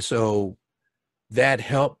 And so that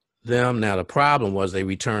helped them. Now, the problem was they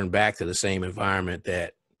returned back to the same environment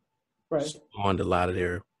that spawned a lot of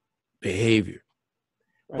their behavior.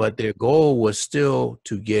 Right. But their goal was still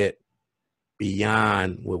to get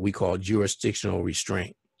beyond what we call jurisdictional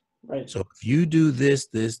restraint. Right. So if you do this,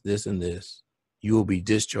 this, this, and this, you will be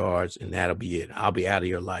discharged, and that'll be it. I'll be out of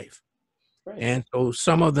your life. Right. And so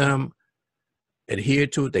some of them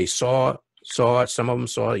adhered to it. They saw it. Some of them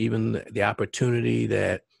saw even the opportunity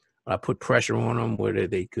that I put pressure on them where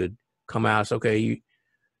they could come out. It's okay.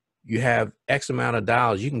 You have X amount of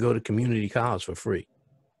dollars. You can go to community college for free.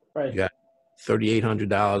 Right. You got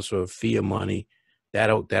 $3,800 for fee of money.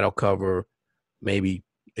 That'll cover maybe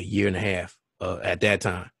a year and a half at that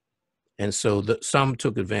time. And so some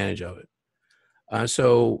took advantage of it.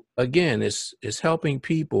 So again, it's helping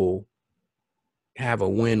people have a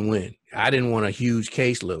win-win. I didn't want a huge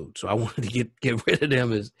caseload, so I wanted to get rid of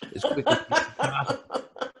them as quickly as possible.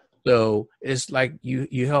 So it's like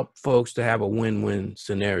you help folks to have a win-win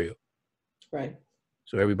scenario. Right.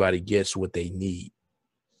 So everybody gets what they need.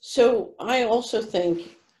 So I also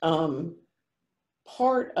think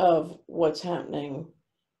part of what's happening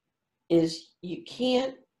is you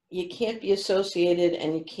can't be associated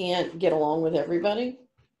and you can't get along with everybody.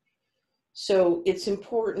 So it's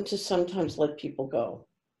important to sometimes let people go.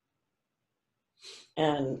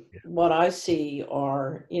 And what I see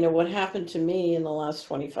are, what happened to me in the last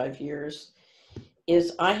 25 years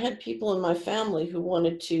is I had people in my family who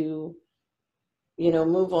wanted to,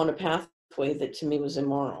 move on a pathway that to me was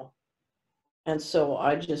immoral. And so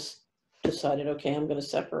I just decided, okay, I'm going to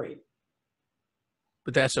separate.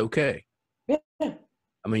 But that's okay. Yeah.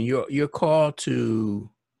 I mean, you're called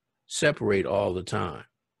to separate all the time.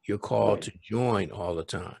 You're called to join all the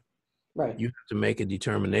time. Right. You have to make a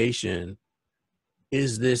determination.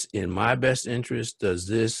 Is this in my best interest? Does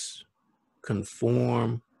this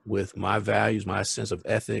conform with my values, my sense of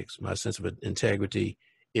ethics, my sense of integrity?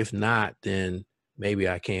 If not, then maybe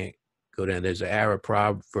I can't go down. There's an Arab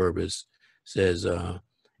proverb that says,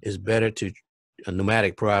 it's better to, a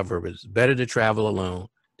nomadic proverb, it's better to travel alone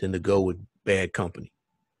than to go with bad company.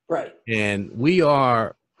 Right. And we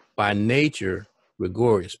are by nature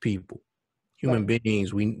gregarious people. Human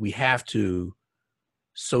beings, we have to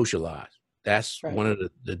socialize. That's one of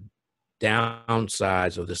the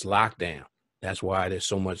downsides of this lockdown. That's why there's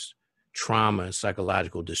so much trauma and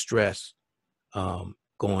psychological distress going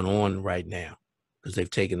on right now, because they've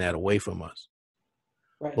taken that away from us.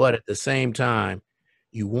 Right. But at the same time,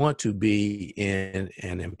 you want to be in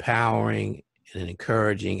an empowering and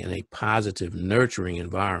encouraging and a positive, nurturing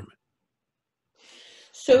environment.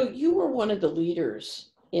 So you were one of the leaders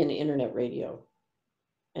in internet radio,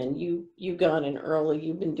 and you got in early.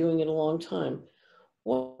 You've been doing it a long time.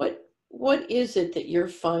 What is it that you're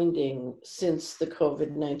finding since the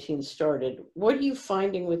COVID-19 started? What are you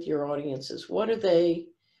finding with your audiences? What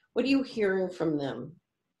are you hearing from them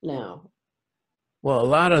now? Well, a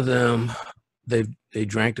lot of them, they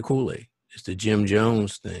drank the Kool-Aid. It's the Jim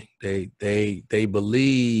Jones thing. They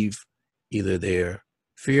believe, either they're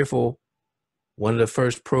fearful. One of the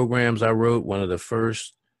first programs I wrote, one of the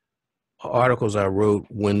first articles I wrote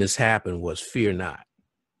when this happened was Fear Not.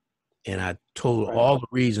 And I told all the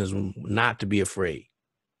reasons not to be afraid.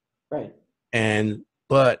 Right.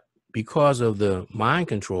 But because of the mind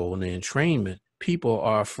control and the entrainment, people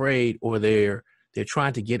are afraid, or they're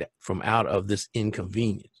trying to get from out of this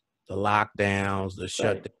inconvenience, the lockdowns, the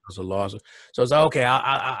shutdowns, the losses. So it's like, okay,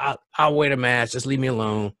 I'll wear the mask. Just leave me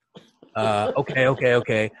alone.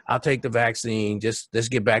 Okay. I'll take the vaccine. Just let's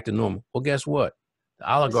get back to normal. Well, guess what?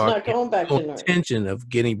 The oligarchs have no intention of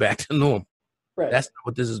getting back to normal. Right. That's not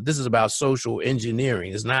what this is. This is about social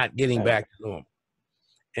engineering. It's not getting back to normal.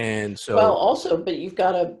 And so, well, also, but you've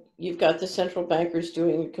got the central bankers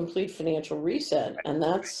doing a complete financial reset, and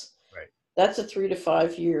that's a 3 to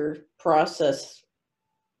 5 year process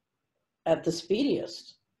at the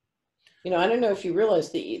speediest. I don't know if you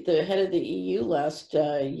realize the head of the EU last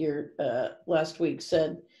week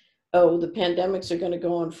said, "Oh, the pandemics are going to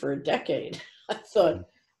go on for a decade." I thought,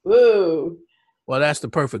 whoa. Well, that's the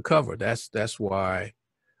perfect cover. That's why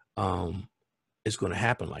it's going to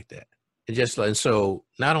happen like that. And so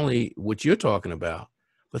not only what you're talking about,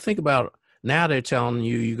 but think about now they're telling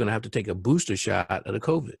you're going to have to take a booster shot of the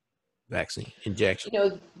COVID vaccine injection.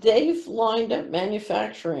 They've lined up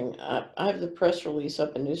manufacturing. I have the press release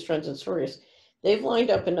up in News Trends and Stories. They've lined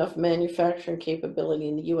up enough manufacturing capability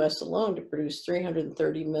in the U.S. alone to produce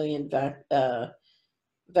 330 million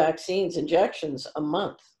vaccines injections a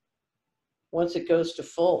month once it goes to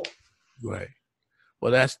full. Right.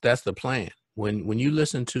 Well, that's the plan. When you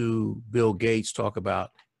listen to Bill Gates talk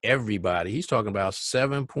about everybody, he's talking about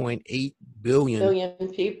 7.8 billion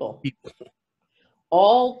people.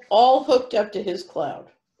 All hooked up to his cloud.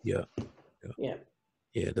 Yeah.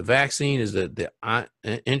 The vaccine is the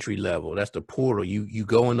entry level. That's the portal. You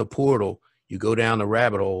go in the portal, you go down the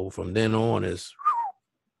rabbit hole. From then on is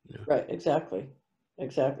right. Exactly.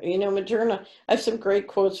 Moderna, I have some great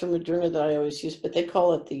quotes from Moderna that I always use, but they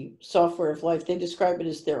call it the software of life. They describe it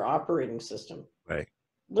as their operating system. Right.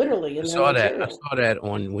 Literally. I saw that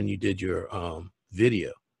on when you did your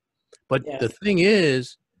video. But the thing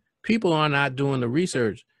is, people are not doing the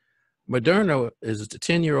research. Moderna is a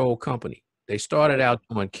 10-year-old company. They started out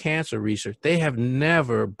doing cancer research. They have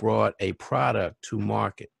never brought a product to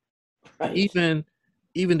market. Right. Even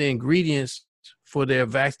even the ingredients for their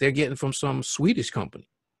vaccine they're getting from some Swedish company.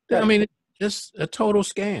 I Right. mean, it's just a total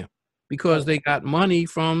scam because they got money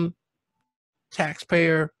from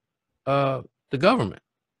taxpayer, the government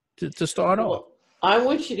to start off. Well, I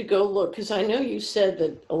want you to go look, because I know you said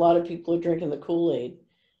that a lot of people are drinking the Kool-Aid.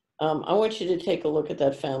 I want you to take a look at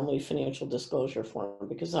that family financial disclosure form,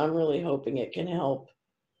 because I'm really hoping it can help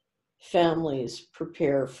families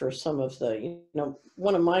prepare for some of the,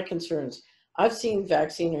 one of my concerns, I've seen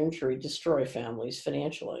vaccine injury destroy families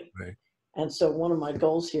financially. Right. And so one of my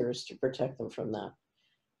goals here is to protect them from that.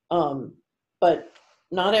 But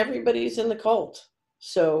not everybody's in the cult.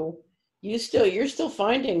 So you're still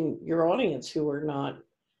finding your audience who are not, I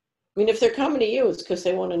mean, if they're coming to you, it's because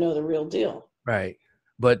they want to know the real deal. Right.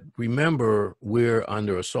 But remember, we're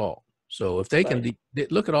under assault. So if they can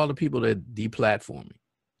look at all the people that deplatform me.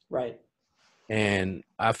 Right. And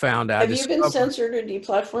I found out. Have you been censored or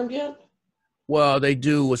deplatformed yet? Well, they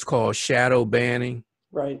do what's called shadow banning.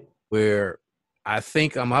 Right. Where I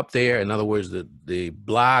think I'm up there. In other words, the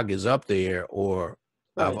blog is up there, or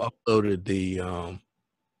I've uploaded the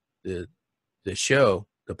show,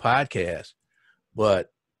 the podcast,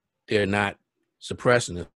 but they're not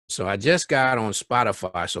suppressing it. So I just got on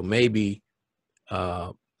Spotify, so maybe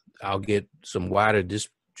I'll get some wider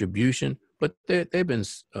distribution. But they've been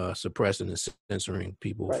suppressing and censoring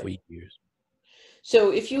people for years.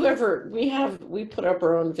 So if you ever, we put up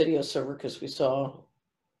our own video server because we saw,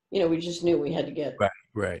 we just knew we had to get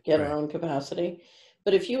our own capacity.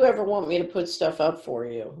 But if you ever want me to put stuff up for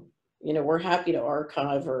you, we're happy to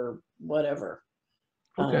archive or whatever.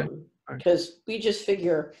 Okay. Because we just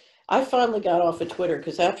figure, I finally got off of Twitter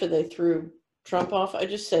because after they threw Trump off, I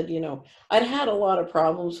just said, I'd had a lot of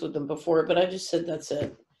problems with them before, but I just said, that's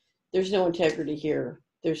it. There's no integrity here.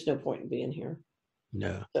 There's no point in being here.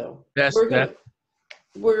 No. So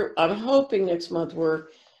I'm hoping next month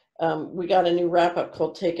we got a new wrap up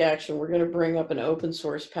called Take Action. We're going to bring up an open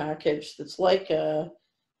source package that's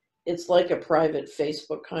it's like a private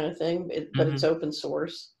Facebook kind of thing, but it's open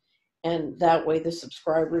source. And that way the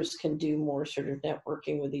subscribers can do more sort of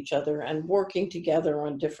networking with each other and working together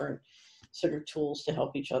on different sort of tools to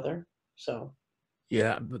help each other. So.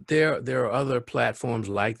 Yeah, but there are other platforms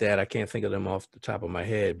like that. I can't think of them off the top of my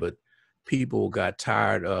head, but people got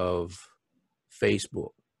tired of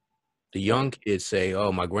Facebook. The young kids say,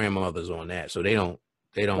 "Oh, my grandmother's on that," so they don't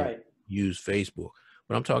use Facebook.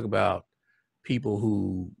 But I'm talking about people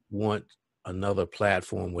who want another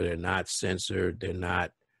platform where they're not censored, they're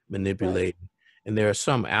not manipulated, and there are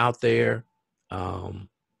some out there,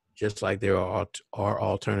 just like there are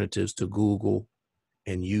alternatives to Google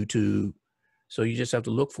and YouTube. So you just have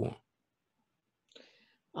to look for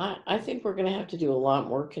them. I think we're going to have to do a lot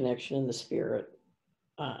more connection in the spirit.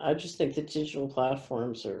 I just think the digital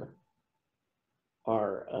platforms are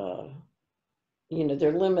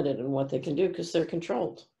they're limited in what they can do because they're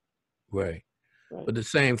controlled. Right. But the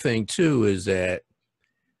same thing too is that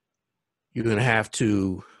you're going to have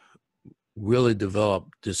to really develop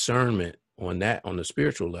discernment on the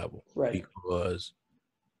spiritual level. Right. Because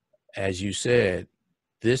as you said,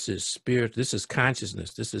 this is spirit, this is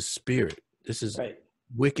consciousness, this is spirit, this is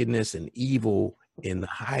wickedness and evil in the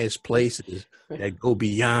highest places that go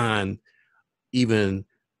beyond even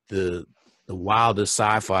the wildest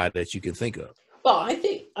sci-fi that you can think of. Well, I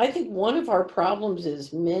think one of our problems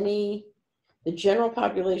is the general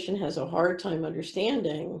population has a hard time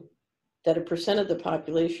understanding that a percent of the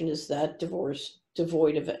population is that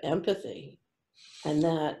devoid of empathy, and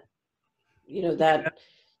that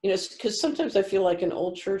because sometimes I feel like an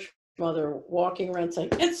old church mother walking around saying,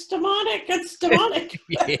 "It's demonic, it's demonic,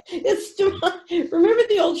 it's demonic." Remember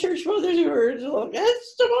the old church mothers who were like,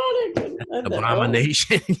 "It's demonic."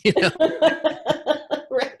 Abomination,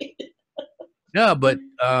 Right. No, but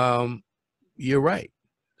you're right.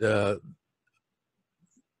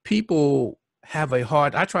 People have a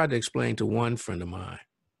hard. I tried to explain to one friend of mine,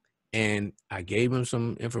 and I gave him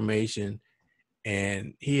some information.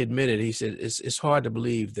 And he admitted, he said, it's hard to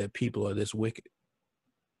believe that people are this wicked.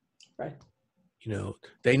 Right.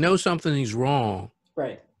 They know something's wrong.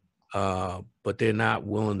 Right. But they're not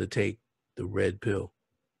willing to take the red pill.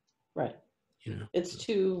 Right. It's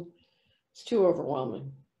too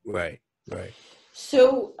overwhelming. Right.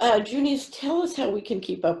 So, Junious, tell us how we can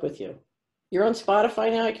keep up with you. You're on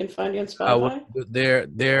Spotify now? I can find you on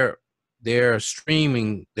Spotify? Their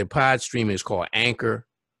streaming, their pod streaming is called Anchor.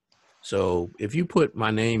 So if you put my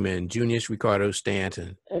name in, Junious Ricardo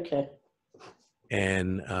Stanton,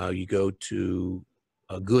 and you go to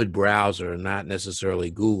a good browser, not necessarily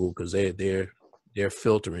Google, because they're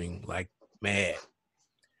filtering like mad.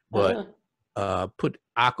 But put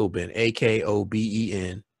Akoben, Akoben,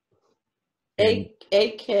 and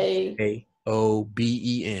A-K.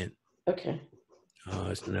 Aoben. Okay.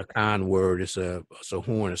 It's an Akan word. It's a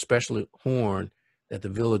horn, a special horn that the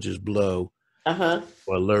villagers blow Uh-huh.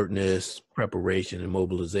 for alertness, preparation, and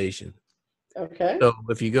mobilization. Okay. So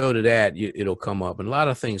if you go to that, it'll come up, and a lot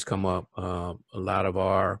of things come up. A lot of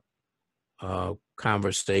our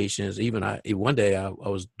conversations. Even one day I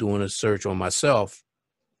was doing a search on myself,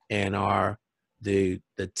 and the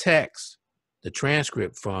text, the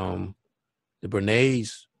transcript from the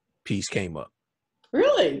Bernays piece came up.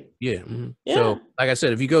 Really? Yeah. Mm-hmm. Yeah. So, like I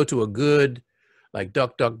said, if you go to a good, like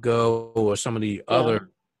DuckDuckGo or some of the other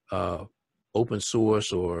open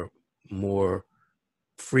source or more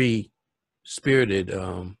free spirited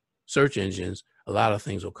search engines, a lot of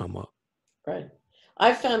things will come up. Right.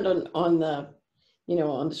 I found on the,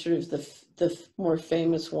 on the sort of the more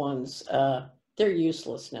famous ones, they're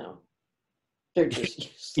useless now. They're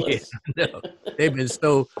just useless. Yeah, no, they've been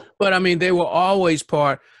but I mean, they were always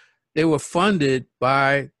they were funded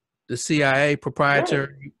by the CIA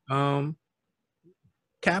proprietary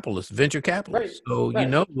capitalists, venture capitalists. Right. So you Right.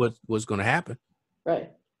 know what's going to happen.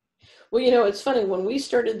 Right. Well, it's funny, when we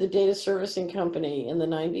started the data servicing company in the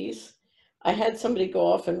 90s, I had somebody go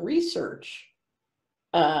off and research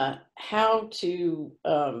how to,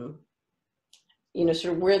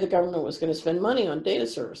 sort of where the government was going to spend money on data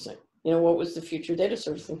servicing. What was the future data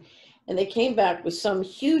servicing? And they came back with some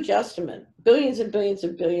huge estimate, billions and billions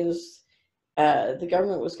and billions the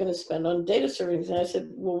government was going to spend on data servicing. And I said,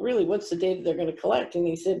 well, really, what's the data they're going to collect? And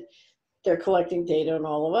he said, they're collecting data on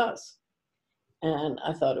all of us. And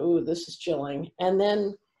I thought, oh, this is chilling. And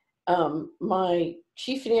then my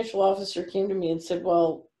chief financial officer came to me and said,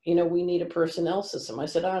 well, we need a personnel system. I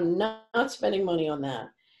said, I'm not spending money on that.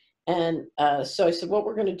 And so I said, what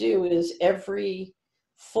we're going to do is every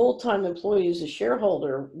full-time employee who's a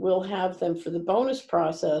shareholder, we'll have them for the bonus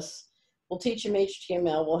process. We'll teach them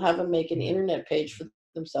HTML. We'll have them make an internet page for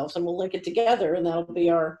themselves, and we'll link it together. And that'll be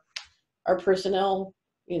our personnel.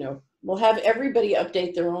 We'll have everybody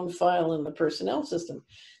update their own file in the personnel system.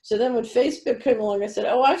 So then when Facebook came along, I said,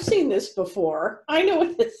 oh, I've seen this before. I know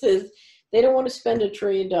what this is. They don't want to spend $1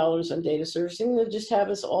 trillion on data servicing. They'll just have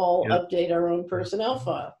us all update our own personnel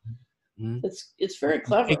file. Mm-hmm. It's very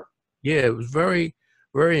clever. Yeah, it was very,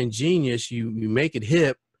 very ingenious. You make it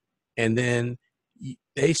hip, and then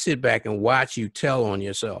they sit back and watch you tell on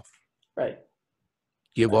yourself. Right.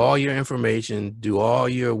 Give all your information, do all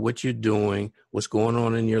what you're doing, what's going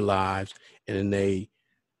on in your lives, and then they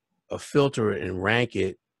filter it and rank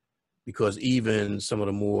it, because even some of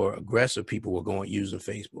the more aggressive people were going using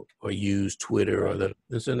Facebook or use Twitter or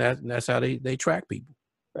that's how they track people.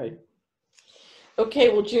 Right. Okay,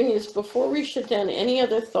 well, Junious, before we shut down, any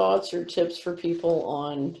other thoughts or tips for people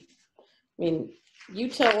on, you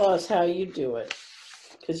tell us how you do it,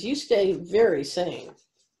 because you stay very sane.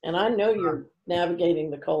 And I know you're navigating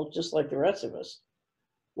the cult just like the rest of us.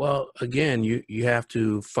 Well, again, you have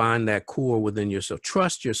to find that core within yourself.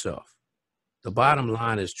 Trust yourself. The bottom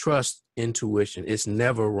line is trust intuition. It's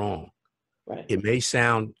never wrong. Right. It may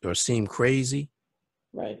sound or seem crazy.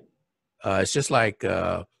 Right. It's just like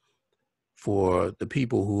for the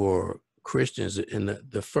people who are Christians, in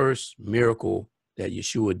the first miracle that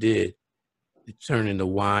Yeshua did, turning the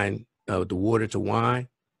water to wine.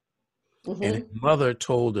 Mm-hmm. And his mother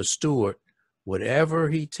told the steward, whatever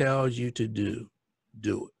he tells you to do,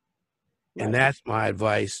 do it. Right. And that's my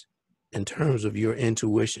advice in terms of your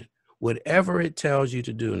intuition. Whatever it tells you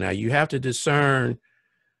to do. Now, you have to discern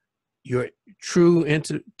your true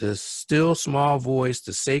the still small voice,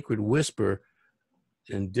 the sacred whisper,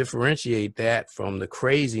 and differentiate that from the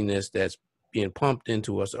craziness that's being pumped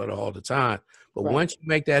into us all the time. But once you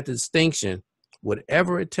make that distinction,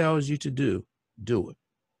 whatever it tells you to do it.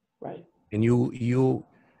 Right. And you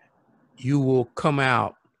will come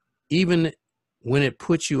out, even when it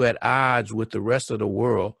puts you at odds with the rest of the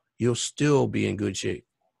world, you'll still be in good shape.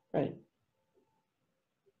 Right.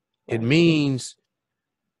 It means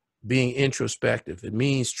being introspective. It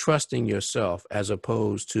means trusting yourself as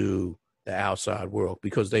opposed to the outside world,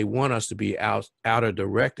 because they want us to be outer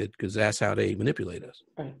directed, because that's how they manipulate us.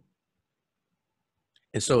 Right.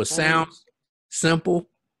 And so it sounds simple,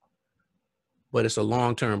 but it's a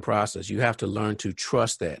long-term process. You have to learn to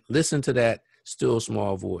trust that. Listen to that still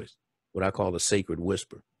small voice, what I call the sacred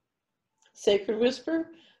whisper. Sacred whisper?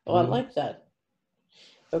 Oh, I like that.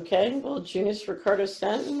 Okay, well, Junious Ricardo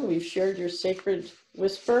Stanton, we've shared your sacred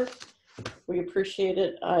whisper. We appreciate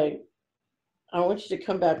it. I want you to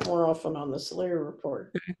come back more often on the Solari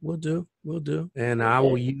report. Okay, we'll do. And I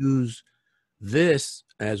will use this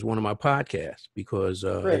as one of my podcasts because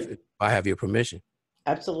if I have your permission.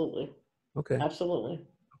 Absolutely. Okay. Absolutely.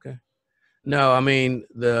 Okay. No, I mean,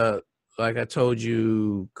 like I told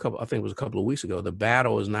you, I think it was a couple of weeks ago, the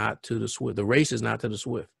battle is not to the swift. The race is not to the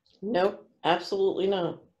swift. Nope, absolutely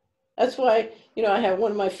not. That's why, I have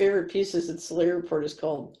one of my favorite pieces at Solari Report is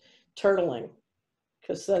called Turtling,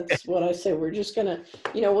 because that's what I say. We're just going to,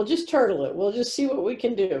 we'll just turtle it. We'll just see what we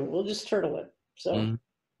can do. We'll just turtle it. So,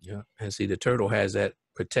 yeah. And see, the turtle has that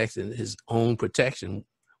protection, his own protection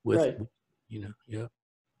with, right. Yeah.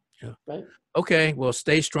 Yeah. Right. Okay. Well,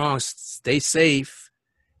 stay strong, stay safe,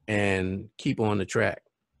 and keep on the track.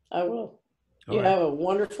 I will. All You right. have a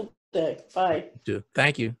wonderful day. Bye.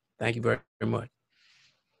 Thank you. Thank you very, very much.